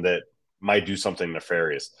utilization that might do something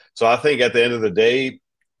nefarious. So I think at the end of the day,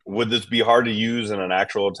 would this be hard to use in an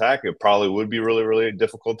actual attack? It probably would be really, really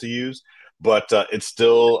difficult to use, but it's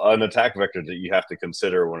still an attack vector that you have to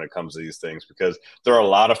consider when it comes to these things, because there are a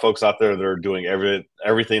lot of folks out there that are doing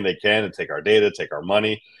everything they can to take our data, take our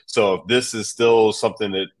money. So if this is still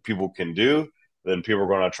something that people can do, then people are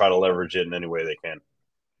going to try to leverage it in any way they can.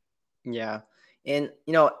 Yeah, and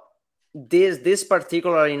this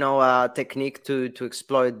particular technique to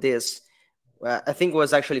exploit this, I think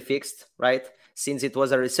was actually fixed, right? Since it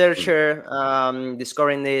was a researcher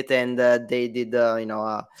discovering it, and they did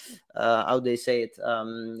how they say it,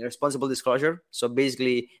 responsible disclosure. So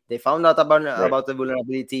basically, they found out Right. about the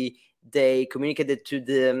vulnerability. They communicated to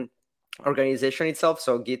the organization itself,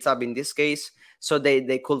 so GitHub in this case, so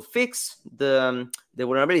they could fix the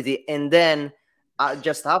vulnerability, and then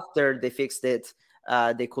just after they fixed it,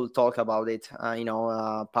 they could talk about it,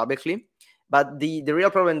 publicly. But the real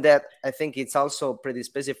problem that I think it's also pretty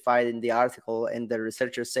specified in the article, and the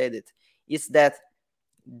researchers said it, is that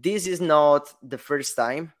this is not the first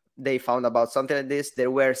time they found about something like this.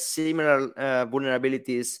 There were similar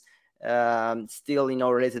vulnerabilities, still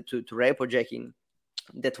related to repo jacking,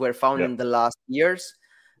 that were found Yeah. in the last years,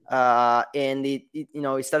 and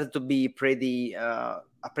it started to be a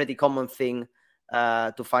pretty common thing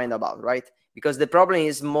to find about, right? Because the problem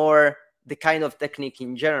is more the kind of technique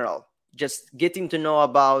in general, just getting to know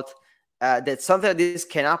about that something like this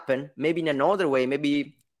can happen, maybe in another way,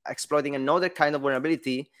 maybe exploiting another kind of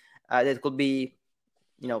vulnerability that could be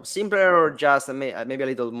simpler, or just maybe a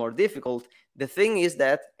little more difficult. The thing is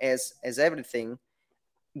that, as everything,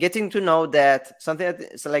 getting to know that something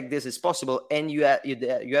like this is possible, and you have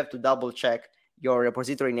to double check your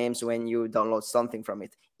repository names when you download something from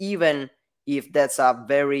it, even if that's a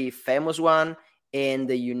very famous one, and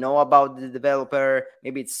you know about the developer,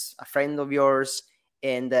 maybe it's a friend of yours,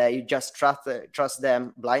 and you just trust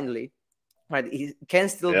them blindly, right? It can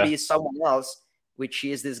still Yeah. be someone else which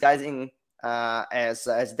is disguising as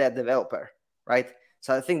that developer, right?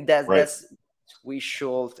 So I think Right. that's we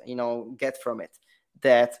should get from it,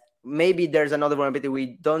 that maybe there's another vulnerability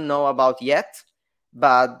we don't know about yet,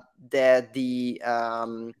 but that the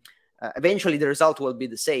eventually the result will be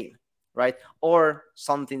the same, right? Or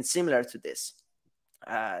something similar to this.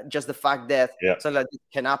 Just the fact that Yeah. something like this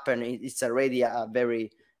can happen, it's already a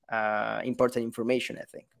very important information, I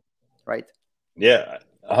think, right? Yeah,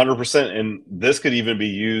 100%. And this could even be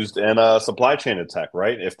used in a supply chain attack,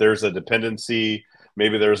 right? If there's a dependency,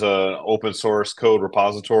 maybe there's an open source code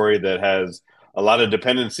repository that has a lot of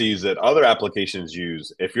dependencies that other applications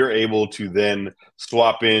use. If you're able to then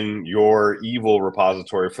swap in your evil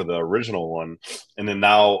repository for the original one, and then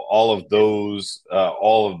now all of those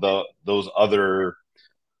other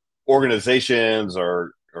organizations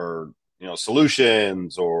or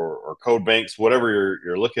solutions or code banks, whatever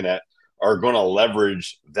you're looking at, are going to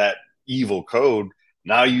leverage that evil code.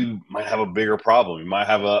 Now you might have a bigger problem. You might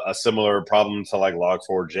have a similar problem to like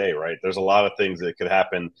Log4j, right? There's a lot of things that could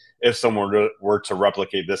happen if someone were to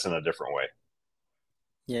replicate this in a different way.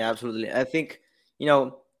 Yeah, absolutely. I think, you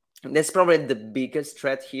know, that's probably the biggest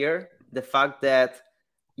threat here. The fact that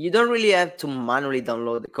you don't really have to manually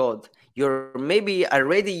download the code. You're maybe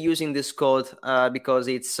already using this code because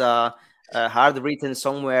it's hard written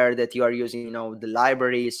somewhere, that you are using, the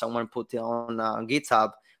library someone put on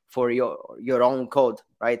GitHub for your own code,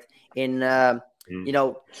 right? And,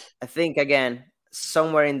 Mm. I think, again,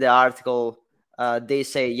 somewhere in the article, they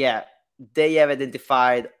say, yeah, they have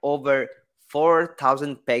identified over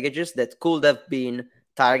 4,000 packages that could have been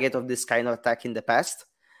target of this kind of attack in the past,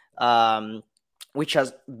 um, which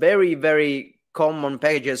has very, very common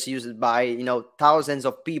packages used by, thousands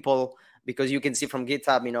of people, because you can see from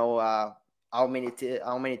GitHub, how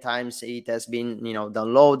many times it has been,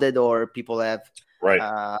 downloaded, or people have, Right.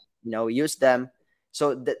 used them.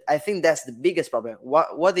 So I think that's the biggest problem.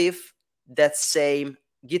 What if that same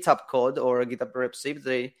GitHub code or GitHub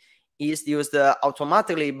repository is used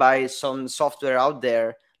automatically by some software out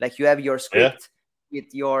there? Like you have your Yeah. script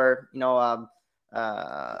with your,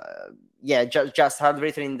 uh, yeah, just hard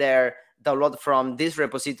written in there. Download from this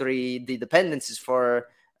repository the dependencies for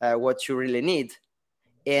what you really need,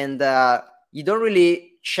 and you don't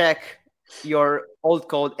really check your old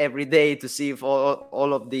code every day to see if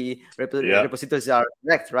all of the Yeah. repositories are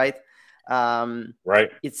correct, right? um,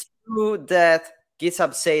 Right. it's true that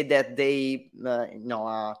GitHub say that they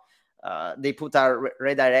put a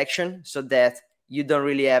redirection so that you don't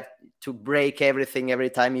really have to break everything every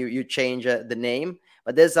time you change the name,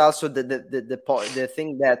 but there's also the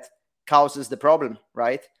thing that causes the problem,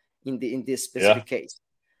 right, in this Yeah. specific case.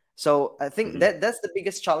 So I think Hmm. that's the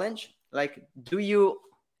biggest challenge. Like, do you,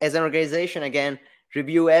 as an organization, again,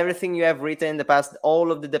 review everything you have written in the past,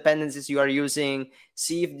 all of the dependencies you are using,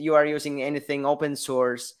 see if you are using anything open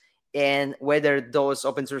source, and whether those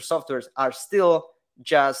open source softwares are still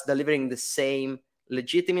just delivering the same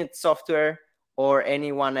legitimate software, or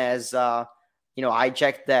anyone has,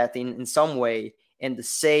 hijacked that in some way, and the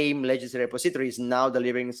same legislative repository is now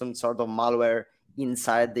delivering some sort of malware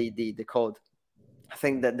inside the code. I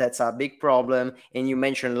think that that's a big problem. And you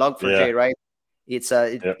mentioned Yeah. Log4j, right? Yeah.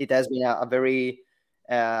 It has been a very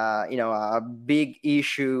a big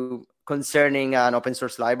issue concerning an open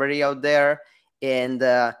source library out there, and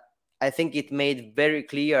I think it made very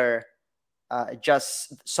clear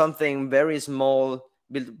just something very small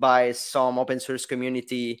built by some open source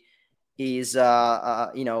community is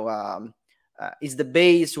is the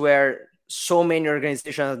base where so many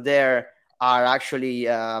organizations there are actually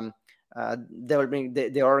developing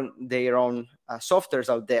their own softwares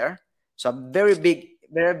out there. So a very big,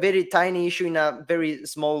 very, very tiny issue in a very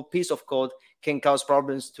small piece of code can cause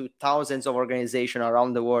problems to thousands of organizations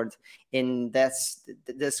around the world, and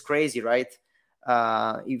that's crazy, right?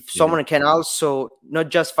 If Hmm. someone can also not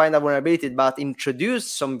just find a vulnerability, but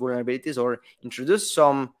introduce some vulnerabilities or introduce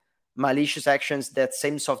some malicious actions that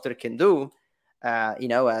same software can do,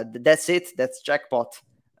 that's it. That's jackpot.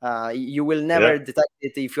 You will Yeah. never detect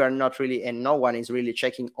it if you are not really, and no one is really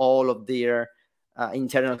checking all of their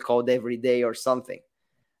internal code every day or something.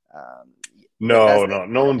 Um, that's No, no,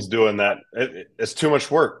 no one's doing that. It's too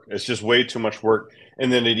much work. It's just way too much work.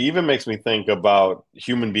 And then it even makes me think about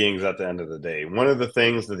human beings at the end of the day. One of the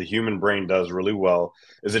things that the human brain does really well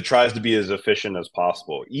is it tries to be as efficient as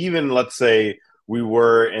possible. Even let's say we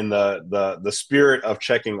were in the spirit of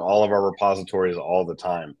checking all of our repositories all the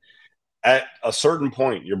time. At a certain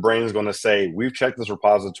point, your brain is going to say, "We've checked this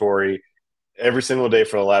repository every single day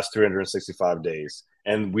for the last 365 days,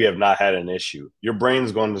 and we have not had an issue." Your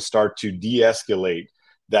brain's going to start to de-escalate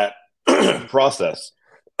that process.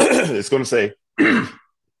 It's going to say,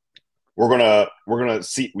 we're gonna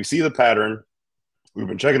see we see the pattern. We've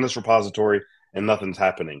been checking this repository and nothing's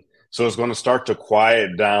happening. So it's going to start to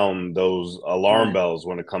quiet down those alarm yeah, bells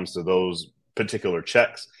when it comes to those particular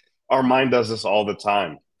checks. Our mind does this all the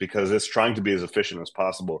time because it's trying to be as efficient as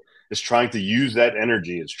possible. It's trying to use that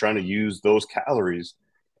energy. It's trying to use those calories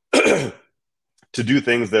to do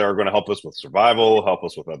things that are going to help us with survival, help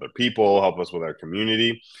us with other people, help us with our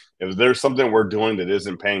community. If there's something we're doing that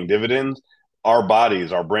isn't paying dividends, our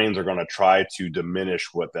bodies, our brains are going to try to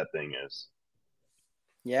diminish what that thing is.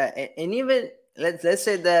 yeah, and even let's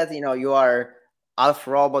say that you are half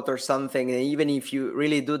robot or something, and even if you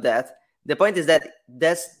really do that, the point is that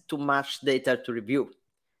that's too much data to review.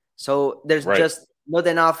 So there's Right. just not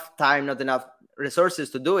enough time, not enough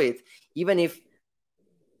resources to do it. Even if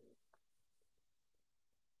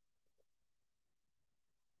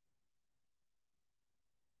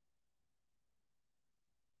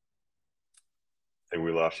I think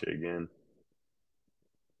we lost you again.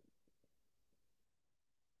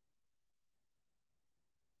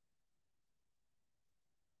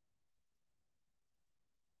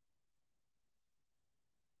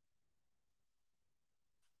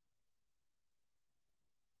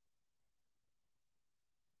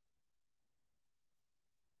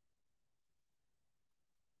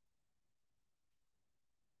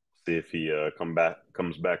 See if he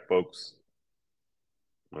comes back, folks.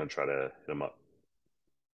 I'm gonna try to hit him up.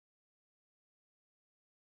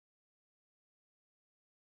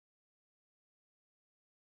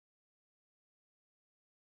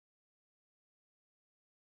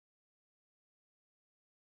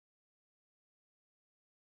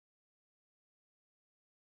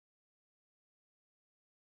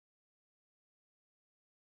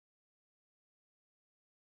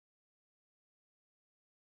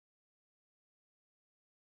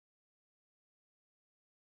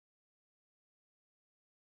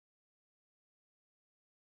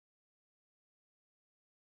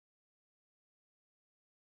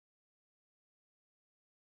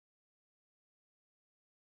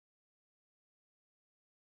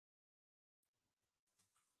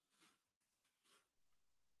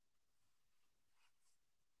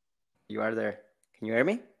 You are there. Can you hear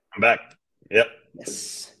me? I'm back. Yep.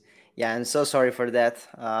 Yes. Yeah, I'm so sorry for that.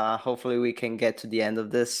 Hopefully, we can get to the end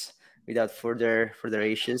of this without further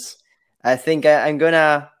issues. I think I'm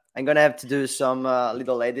gonna have to do some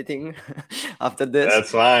little editing after this.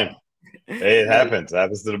 That's fine. Hey, it Yeah, happens. It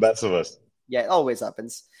happens to the best of us. yeah, it always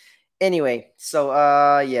happens. Anyway, so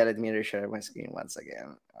yeah, let me reshare my screen once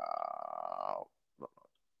again.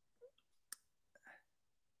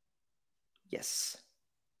 Yes.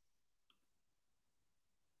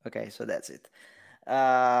 Okay, so that's it.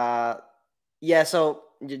 Uh, yeah, so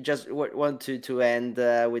just want to end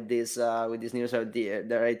with this news of the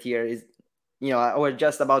right here is, I was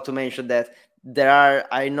just about to mention that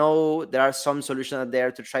I know there are some solutions out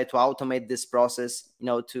there to try to automate this process,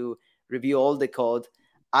 to review all the code.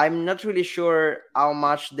 I'm not really sure how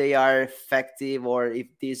much they are effective or if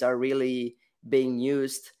these are really being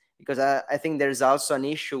used, because I think there's also an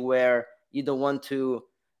issue where you don't want to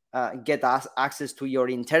get access to your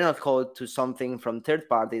internal code to something from third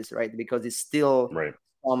parties, right? Because it's still Right.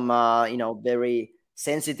 some very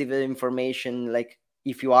sensitive information. Like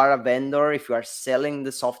if you are a vendor, if you are selling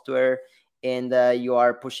the software and you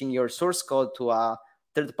are pushing your source code to a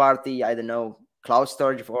third party, I don't know, cloud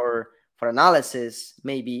storage for analysis,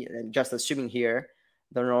 maybe, just assuming here,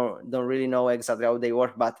 don't really know exactly how they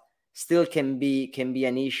work, but still can be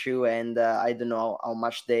an issue, and I don't know how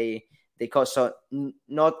much they cost. So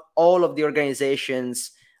not all of the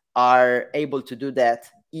organizations are able to do that,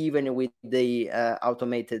 even with the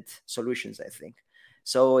automated solutions, I think.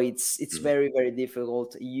 So it's Mhm. very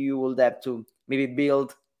difficult. You will have to maybe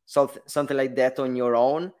build something like that on your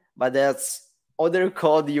own, but that's other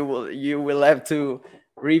code you will have to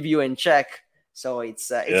review and check. So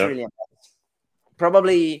it's Yep. really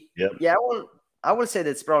probably, Yep. yeah, I will say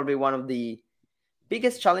that's probably one of the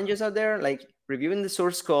biggest challenges out there, like reviewing the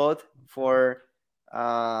source code for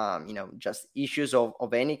just issues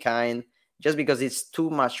of any kind, just because it's too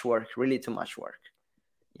much work, really too much work.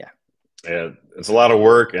 Yeah. Yeah, it's a lot of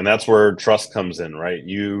work, and that's where trust comes in, right?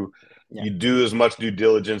 Yeah, You do as much due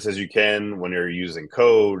diligence as you can when you're using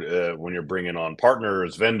code, when you're bringing on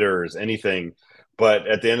partners, vendors, anything. But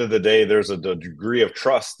at the end of the day, there's a degree of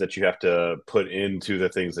trust that you have to put into the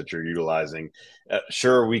things that you're utilizing.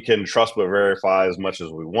 Sure, we can trust but verify as much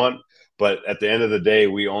as we want, but at the end of the day,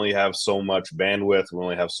 we only have so much bandwidth, we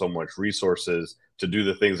only have so much resources to do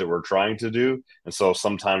the things that we're trying to do, and so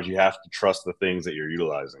sometimes you have to trust the things that you're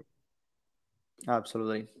utilizing.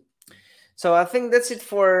 absolutely. So I think that's it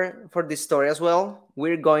for this story as well.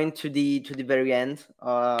 We're going to the very end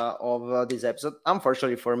of this episode.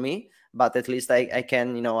 Unfortunately for me, but at least I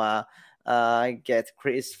can get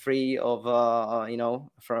Chris free of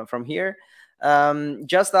from here.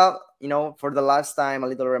 Just for the last time, a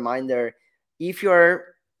little reminder: if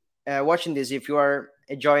you're watching this, if you are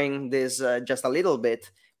enjoying this just a little bit,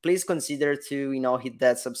 please consider to hit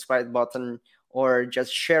that subscribe button, or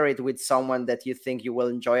just share it with someone that you think you will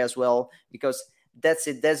enjoy as well, because that's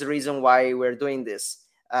it. That's the reason why we're doing this.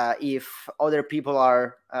 If other people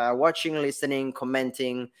are watching, listening,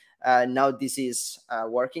 commenting, now this is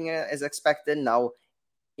working as expected. Now,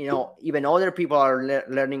 even other people are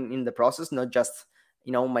learning in the process, not just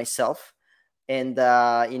myself. And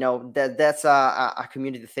that's a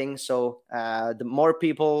community thing. So the more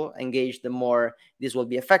people engage, the more this will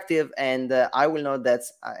be effective, and I will know that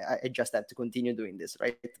I just have to continue doing this,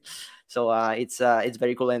 right? So it's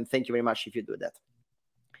very cool, and thank you very much if you do that.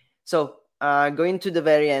 So going to the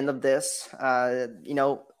very end of this,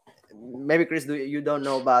 maybe Chris, you don't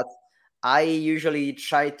know, but I usually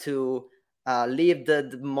try to leave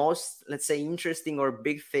the most, let's say, interesting or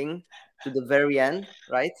big thing to the very end,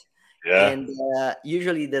 right? Yeah, And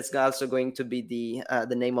usually that's also going to be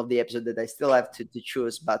the name of the episode that I still have to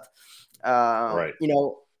choose. But right.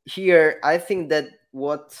 here I think that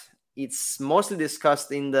what it's mostly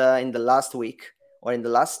discussed in the last week or in the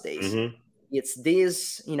last days, Hmm. it's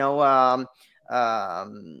this, I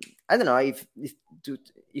don't know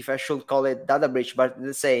if I should call it data breach, but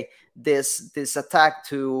let's say this attack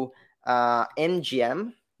to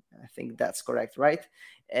MGM. I think that's correct, right?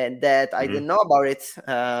 And that I Hmm. didn't know about it,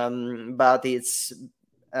 but it's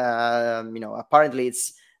apparently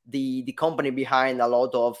it's the company behind a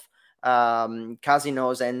lot of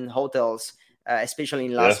casinos and hotels, especially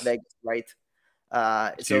in Las Yes, Vegas, right?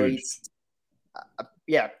 it's So huge. it's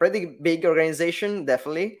yeah, pretty big organization,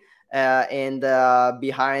 definitely, and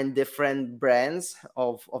behind different brands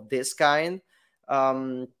of this kind.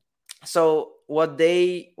 Um, so what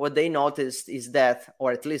they noticed is that,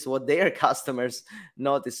 or at least what their customers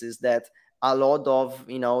notice, is that a lot of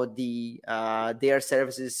their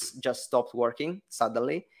services just stopped working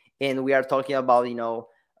suddenly, and we are talking about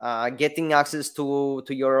getting access to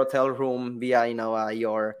your hotel room via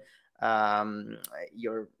um,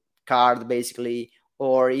 your card basically,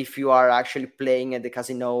 or if you are actually playing at the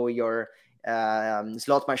casino, your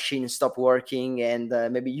slot machine stopped working, and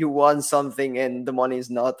maybe you won something and the money is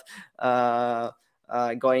not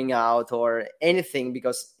going out or anything,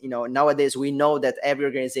 because nowadays we know that every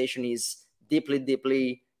organization is deeply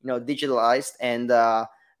digitalized, and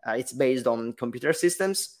it's based on computer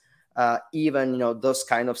systems, even those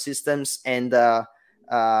kind of systems. And uh,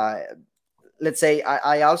 let's say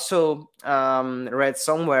I also read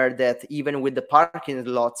somewhere that even with the parking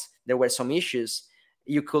lots there were some issues.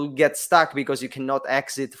 You could get stuck because you cannot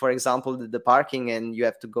exit, for example, the parking, and you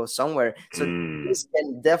have to go somewhere. So Mm. this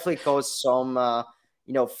can definitely cause some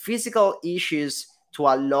physical issues to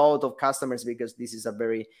a lot of customers, because this is a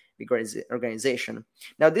very big organization.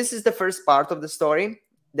 Now this is the first part of the story.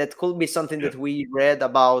 That could be something Yeah. that we read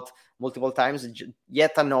about multiple times,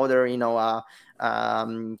 yet another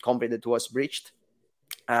company that was breached.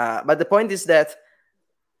 But the point is that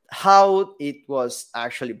how it was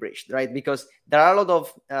actually breached, right? Because there are a lot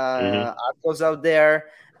of Hmm. articles out there.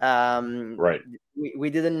 Um, Right. we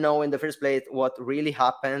didn't know in the first place what really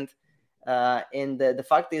happened. And the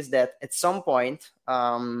fact is that at some point,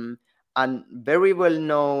 a very well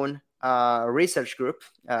known research group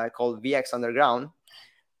called VX Underground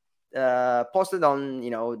posted on,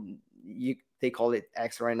 they call it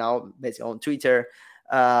X right now, basically on Twitter,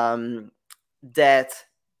 um, that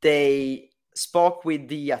they spoke with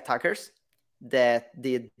the attackers that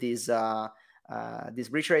did this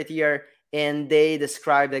breach right here, and they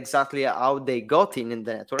described exactly how they got in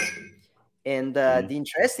the network. And Hmm. the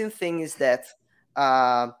interesting thing is that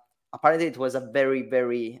uh, apparently it was a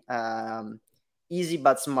very easy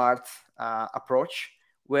but smart approach,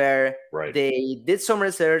 where Right. they did some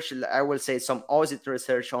research, I will say some audit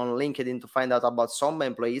research on LinkedIn, to find out about some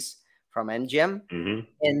employees from MGM. Hmm.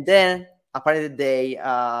 And then apparently they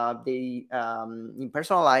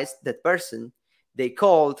impersonalized that person. They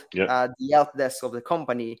called Yep. the help desk of the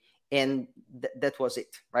company, and that was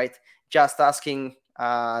it, right? Just asking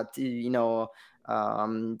to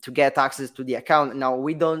get access to the account. Now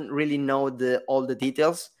we don't really know all the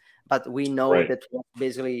details, but we know Right. that was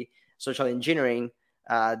basically social engineering,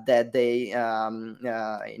 that they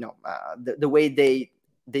the way they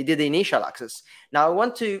did the initial access. Now I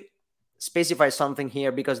want to specify something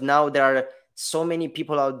here, because now there are so many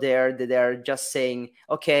people out there that are just saying,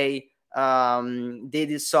 okay, they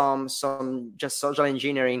did some just social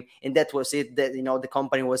engineering, and that was it, that the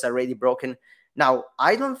company was already broken. Now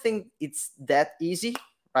I don't think it's that easy,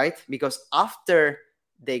 right? Because after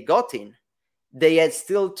they got in, they had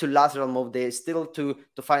still to lateral move, they still to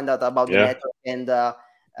find out about the Yeah. network, and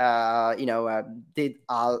did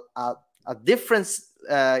a different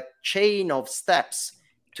chain of steps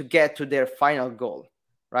to get to their final goal,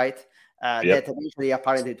 right? That Yep. eventually,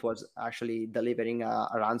 apparently, it was actually delivering a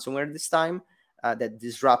ransomware this time that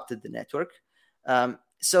disrupted the network.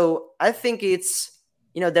 So I think it's,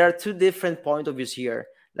 there are two different point of views here.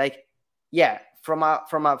 Like, yeah, from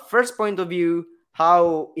a first point of view,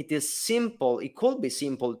 how it is simple, it could be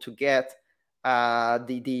simple to get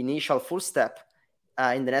the initial full step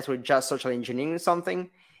in the network, just social engineering something.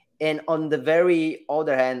 And on the very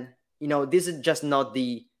other hand, this is just not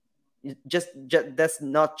the just that's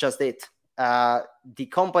not just it. The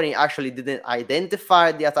company actually didn't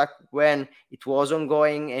identify the attack when it was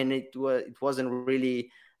ongoing, and it wasn't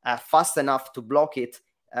really fast enough to block it.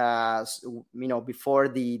 Before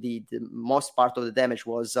the most part of the damage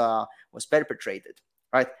was perpetrated,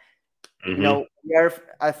 right? Hmm. We are,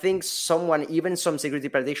 I think even some security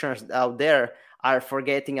practitioners out there are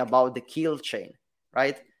forgetting about the kill chain,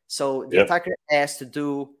 right? So the Yep. attacker has to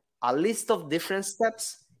do a list of different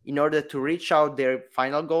steps in order to reach out their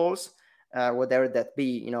final goals, whatever that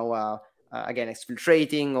be, again,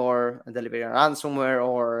 exfiltrating or delivering a ransomware,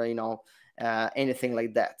 or anything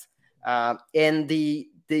like that. And the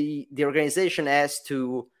organization has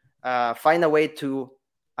to find a way to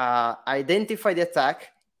identify the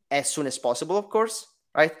attack as soon as possible, of course,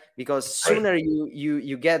 right? Because Right. sooner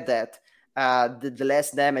you get that, the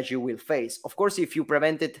less damage you will face. Of course, if you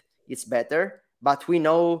prevent it, it's better. But we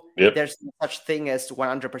know Yep. there's no such thing as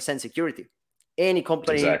 100% security. Any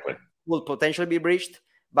company Exactly. will potentially be breached,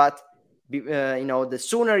 but the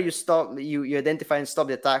sooner you identify and stop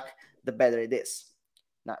the attack, the better it is.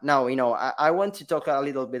 Now, I want to talk a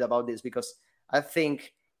little bit about this, because I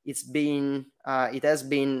think it has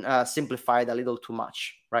been simplified a little too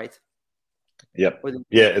much, right? Yep. What do you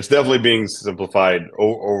Yeah, think? it's definitely being simplified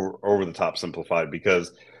over the top simplified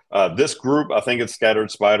because This group, I think it's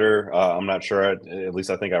Scattered Spider. I'm not sure. At least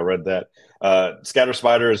I think I read that. Scattered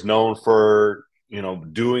Spider is known for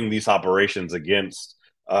doing these operations against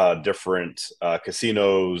different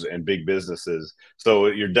casinos and big businesses. So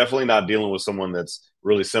you're definitely not dealing with someone that's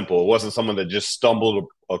really simple. It wasn't someone that just stumbled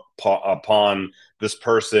upon this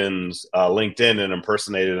person's LinkedIn and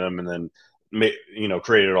impersonated them, and then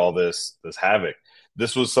created all this havoc.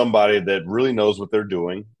 This was somebody that really knows what they're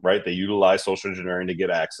doing, right? They utilize social engineering to get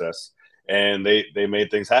access, and they made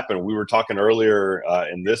things happen. We were talking earlier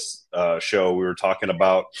in this show. We were talking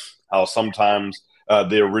about how sometimes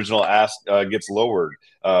the original ask gets lowered.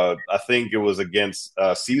 I think it was against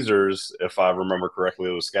Caesars, if I remember correctly.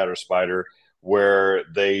 It was Scatter Spider, where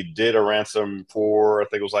they did a ransom for, I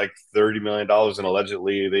think it was like $30 million, and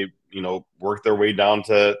allegedly they worked their way down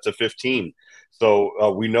to 15.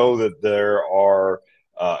 So we know that there are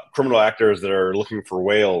criminal actors that are looking for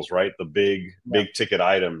whales, right? The Yeah, big ticket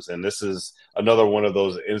items, and this is another one of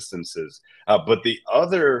those instances. But the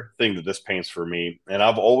other thing that this paints for me, and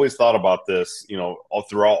I've always thought about this, all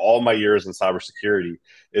throughout all my years in cybersecurity,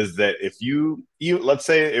 is that if you let's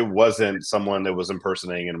say it wasn't someone that was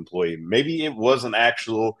impersonating an employee, maybe it was an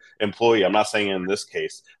actual employee. I'm not saying in this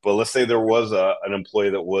case, but let's say there was an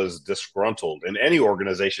employee that was disgruntled in any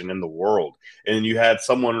organization in the world, and you had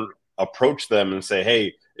someone approach them and say,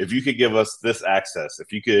 hey, if you could give us this access,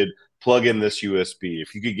 if you could plug in this USB,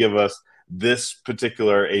 if you could give us this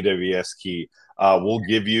particular AWS key, we'll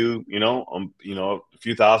give you, a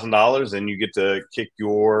few $1,000s, and you get to kick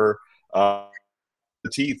your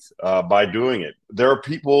teeth by doing it. There are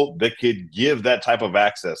people that could give that type of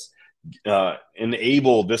access,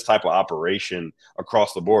 enable this type of operation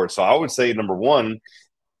across the board. So I would say, number one,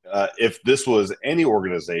 if this was any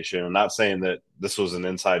organization, I'm not saying that this was an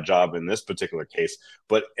inside job in this particular case,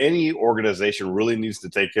 but any organization really needs to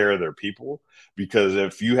take care of their people, because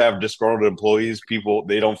if you have disgruntled employees, people,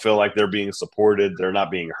 they don't feel like they're being supported, they're not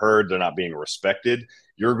being heard, they're not being respected,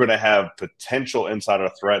 you're going to have potential insider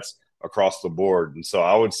threats across the board. And so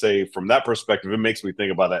I would say from that perspective, it makes me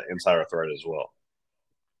think about that insider threat as well.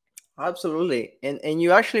 absolutely. And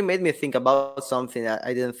you actually made me think about something that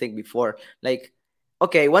I didn't think before. Like,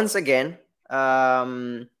 okay, once again,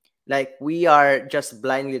 like we are just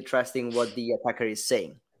blindly trusting what the attacker is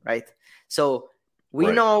saying, right? So we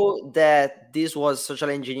Right. know that this was social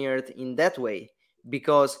engineered in that way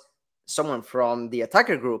because someone from the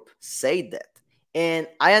attacker group said that. And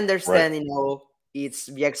I Right. understand, it's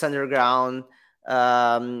VX Underground,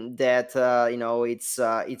 that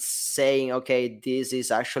it's saying, okay, this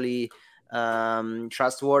is actually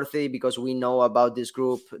trustworthy because we know about this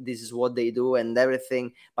group, this is what they do and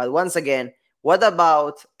everything. But once again, what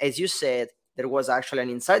about, as you said, there was actually an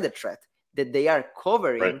insider threat that they are Right.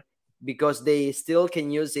 covering because they still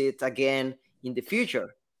can use it again in the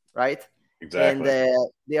future, right? And Exactly.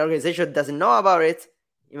 the organization doesn't know about it.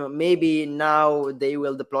 Maybe now they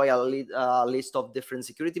will deploy a list of different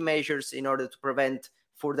security measures in order to prevent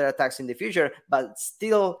further attacks in the future, but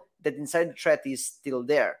still that inside threat is still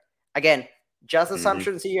there. Again, just Mm-hmm.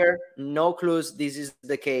 assumptions here, no clues this is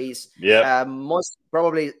the case. Yep. Most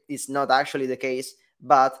probably it's not actually the case,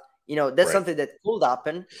 but that's Right. something that could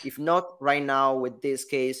happen. If not right now with this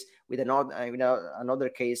case, with another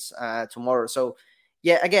case tomorrow. So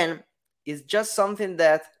yeah, again, it's just something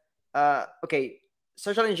that okay,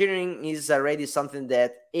 social engineering is already something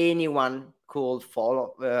that anyone could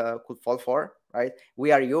fall for, right?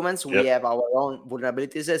 We are humans, we Yep. have our own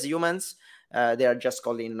vulnerabilities as humans. They are just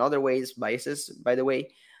called in other ways biases, by the way.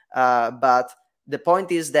 But the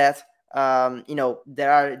point is that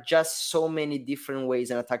there are just so many different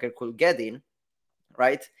ways an attacker could get in,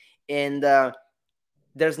 right? And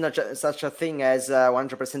there's not such a thing as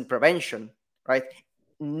 100% prevention, right?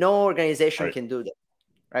 No organization Right. can do that,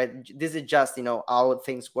 right? This is just how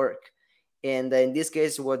things work. And in this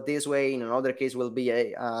case, what this way, in another case, will be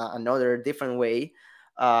another different way.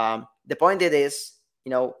 The point it is,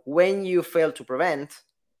 when you fail to prevent,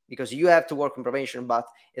 because you have to work on prevention, but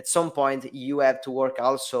at some point you have to work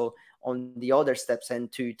also on the other steps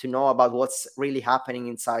and to know about what's really happening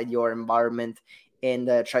inside your environment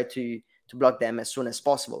and try to block them as soon as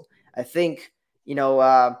possible. I think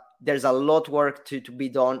there's a lot work to be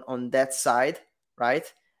done on that side,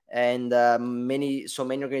 right? And many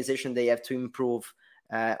organizations, they have to improve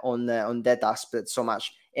on that aspect so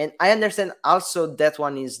much. And I understand also that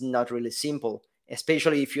one is not really simple,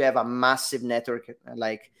 especially if you have a massive network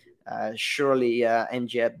like surely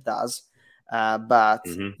MGF does. But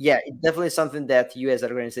Mm-hmm. yeah, it's definitely something that you as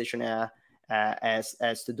an organization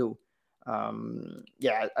has to do.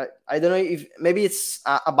 Yeah, I don't know if maybe it's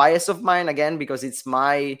a bias of mine again because it's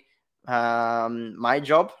my my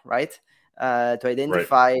job, right? To Right.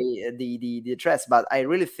 identify the threats. But I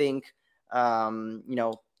really think, you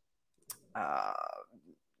know, uh,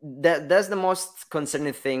 that's the most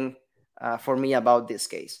concerning thing for me about this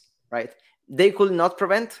case, right? They could not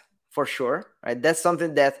prevent, for sure, right? That's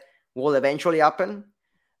something that will eventually happen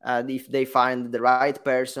if they find the right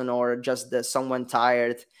person, or just someone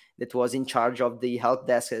tired that was in charge of the help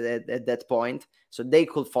desk at that point. So they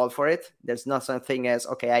could fall for it. There's not something as,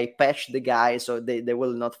 okay, I patched the guy, so they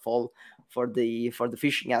will not fall for the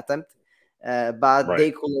phishing attempt. But Right.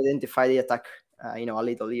 they could identify the attack, a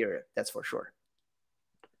little earlier. That's for sure.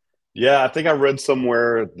 Yeah, I think I read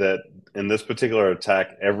somewhere that in this particular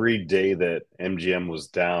attack, every day that MGM was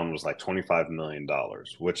down was like $25 million,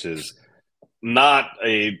 which is not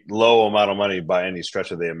a low amount of money by any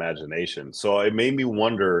stretch of the imagination. So it made me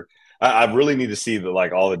wonder. I really need to see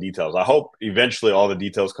like all the details. I hope eventually all the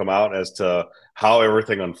details come out as to how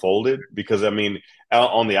everything unfolded. Because I mean,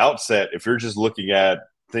 on the outset, if you're just looking at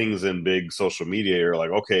things in big social media, you're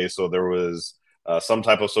like, okay, so there was some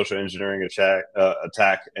type of social engineering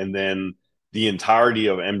attack, and then the entirety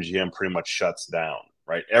of MGM pretty much shuts down,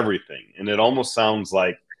 right? Everything, and it almost sounds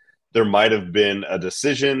like there might have been a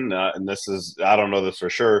decision, and this is, I don't know this for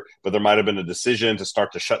sure, but there might have been a decision to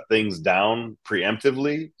start to shut things down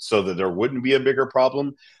preemptively so that there wouldn't be a bigger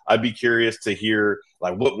problem. I'd be curious to hear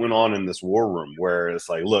like what went on in this war room where it's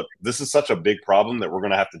like, look, this is such a big problem that we're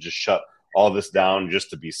going to have to just shut all this down just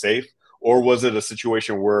to be safe. Or was it a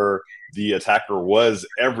situation where the attacker was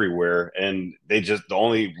everywhere and the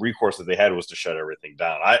only recourse that they had was to shut everything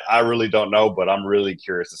down? I really don't know, but I'm really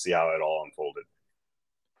curious to see how it all unfolded.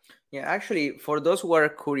 Yeah, actually, for those who are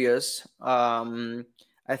curious, I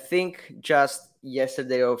think just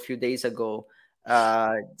yesterday or a few days ago,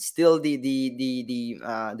 still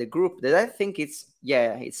the group that I think it's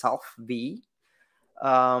Half V.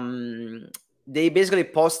 Um, they basically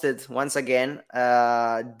posted once again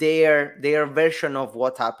their version of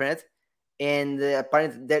what happened, and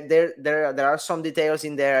apparently there are some details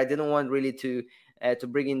in there. I didn't want really to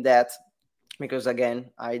bring in that, because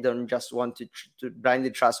again, I don't just want to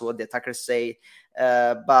blindly trust what the attackers say,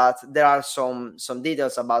 but there are some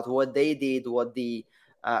details about what they did, what the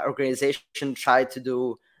organization tried to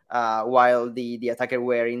do while the attacker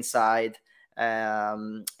were inside.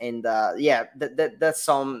 And yeah, that's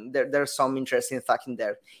there's some interesting fact in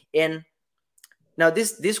there. And now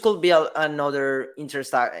this could be another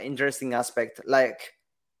interesting aspect, like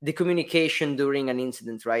the communication during an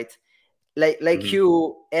incident, right? Like Mm-hmm.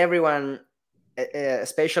 you, everyone,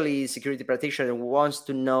 especially security practitioner, wants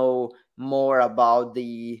to know more about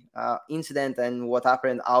the incident and what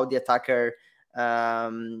happened, how the attacker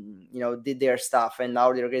did their stuff, and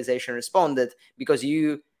how the organization responded, because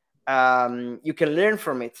you can learn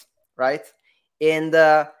from it, right? And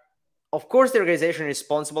of course the organization is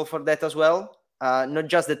responsible for that as well, not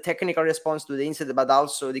just the technical response to the incident, but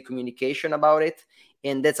also the communication about it.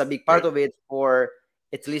 And that's a big part Right. of it, for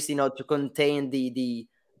at least to contain the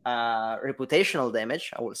reputational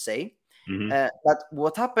damage, I will say. Mm-hmm. But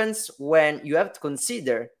what happens when you have to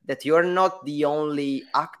consider that you're not the only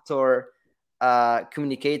actor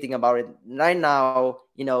communicating about it right now?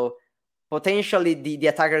 Potentially the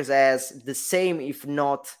attackers has the same, if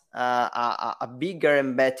not a bigger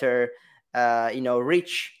and better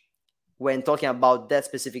reach when talking about that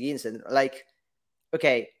specific incident. Like,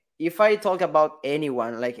 okay, if I talk about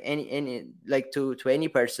anyone, like any like to any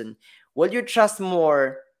person, will you trust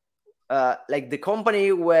more like the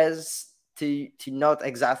company was to not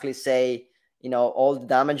exactly say all the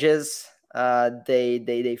damages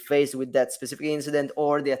they faced with that specific incident,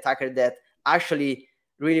 or the attacker that actually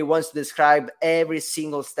really wants to describe every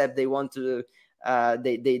single step they want to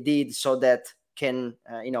they did, so that can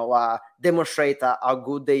demonstrate how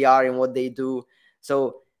good they are in what they do.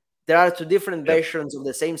 So there are two different Yep. versions of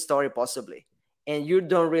the same story possibly, and you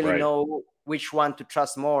don't really Right. know which one to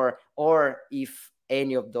trust more, or if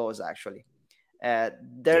any of those actually.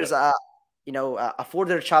 There's Yep. a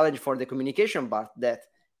further challenge for the communication part, that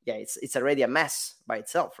yeah, it's already a mess by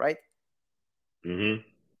itself, right? Mm-hmm.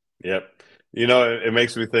 Yep. It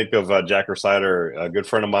makes me think of Jack Rosider, a good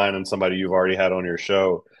friend of mine and somebody you've already had on your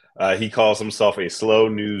show. He calls himself a slow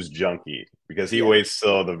news junkie because he Yeah, waits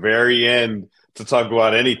till the very end to talk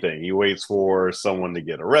about anything. He waits for someone to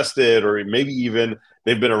get arrested, or maybe even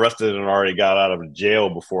they've been arrested and already got out of jail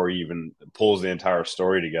before he even pulls the entire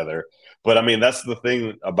story together. But I mean, that's the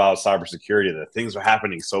thing about cybersecurity, that things are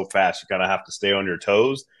happening so fast. You kind of have to stay on your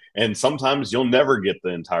toes. And sometimes you'll never get the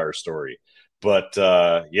entire story. But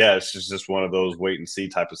yeah, it's just one of those wait and see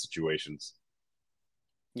type of situations.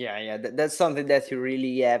 yeah, yeah. That's something that you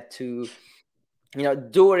really have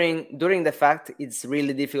during the fact, it's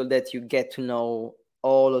really difficult that you get to know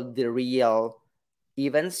all of the real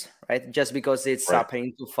events, right? Just because it's Right.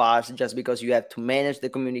 happening too fast, just because you have to manage the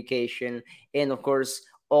communication, and of course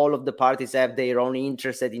all of the parties have their own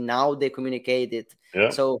interest in how they communicate it. Yeah.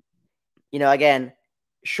 So again,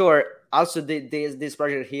 sure. Also, this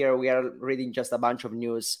project here, we are reading just a bunch of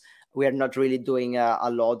news. We are not really doing a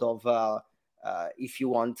lot of, if you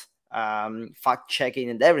want, fact checking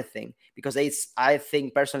and everything, because I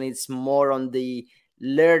think personally, it's more on the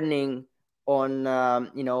learning on,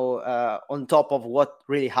 on top of what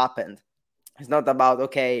really happened. It's not about,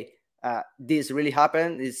 okay, this really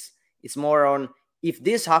happened. It's more on, if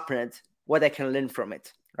this happened, what I can learn from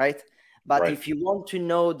it, right? But Right. if you want to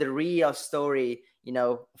know the real story,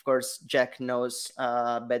 of course, Jack knows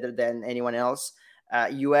better than anyone else.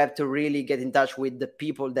 You have to really get in touch with the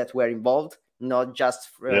people that were involved, not just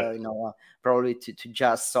Yeah. probably to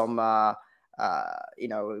just some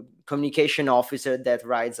communication officer that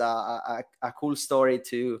writes a cool story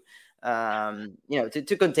to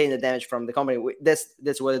to contain the damage from the company.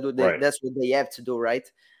 That's what they do. Right. That's what they have to do, right?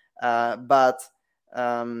 But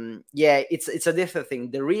yeah, it's a different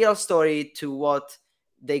thing. The real story to what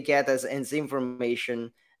they get as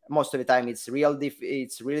information, most of the time it's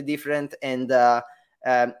really different, and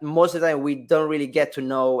most of the time we don't really get to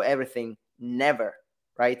know everything. Never,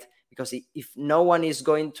 right? Because if no one is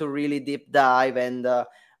going to really deep dive and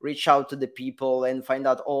reach out to the people and find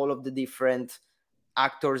out all of the different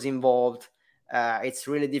actors involved, it's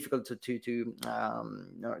really difficult to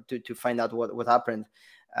find out what happened.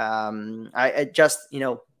 I just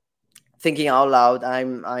thinking out loud.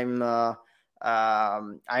 I'm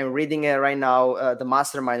reading right now, The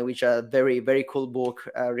Mastermind, which is a very very cool book,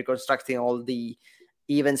 reconstructing all the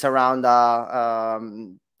events around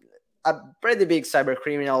a pretty big cyber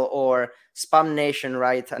criminal, or Spam Nation,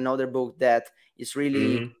 right? Another book that is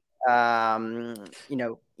really Hmm.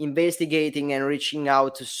 investigating and reaching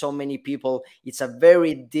out to so many people. It's a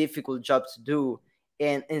very difficult job to do,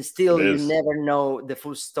 and It still you is. never know the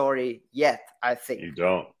full story yet, I think, You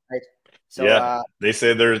don't. right? So Yeah. They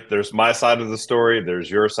say there's my side of the story, there's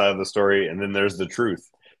your side of the story, and then there's the truth.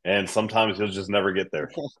 And sometimes you'll just never get there.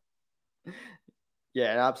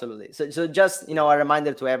 yeah, absolutely. So just a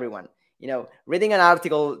reminder to everyone. Reading an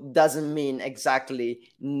article doesn't mean exactly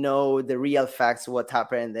know the real facts, what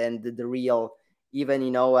happened, and the real, even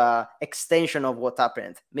extension of what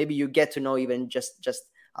happened. Maybe you get to know even just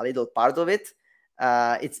a little part of it.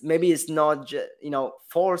 It's not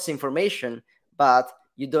false information, but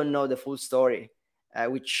you don't know the full story,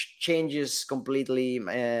 which changes completely,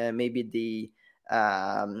 maybe the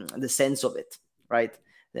sense of it, right?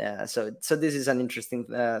 Yeah, so this is an interesting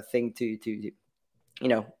thing to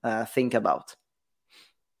think about.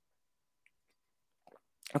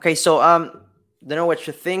 Okay, so don't know what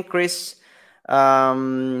you think, Chris.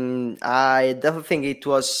 I definitely think it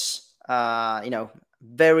was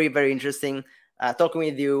very very interesting talking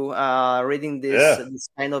with you, reading Yeah. this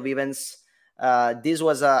kind of events. This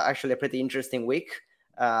was actually a pretty interesting week.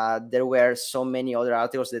 There were so many other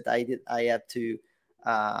articles that I had to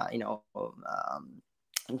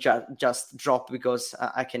just drop, because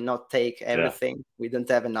I cannot take Yeah. everything. We don't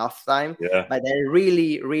have enough time. Yeah. But I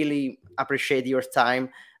really, really appreciate your time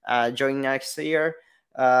joining next year.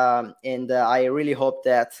 And I really hope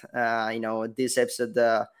that this episode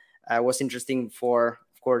was interesting for,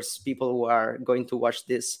 of course, people who are going to watch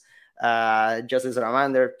this. Just as a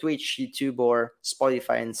reminder, Twitch, YouTube, or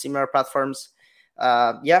Spotify, and similar platforms.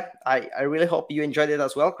 Yeah, I really hope you enjoyed it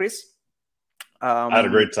as well, Chris. I had a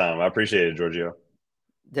Um, great time. I appreciate it, Giorgio.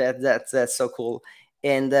 that's so cool.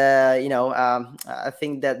 And I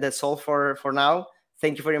think that's all for now.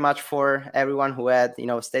 Thank you very much for everyone who had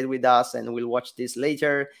stayed with us and will watch this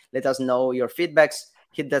later. Let us know your feedbacks.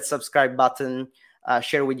 Hit that subscribe button.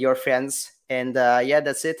 Share with your friends. And yeah,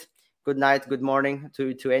 that's it. Good night, good morning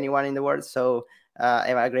to anyone in the world. So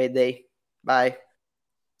have a great day. Bye.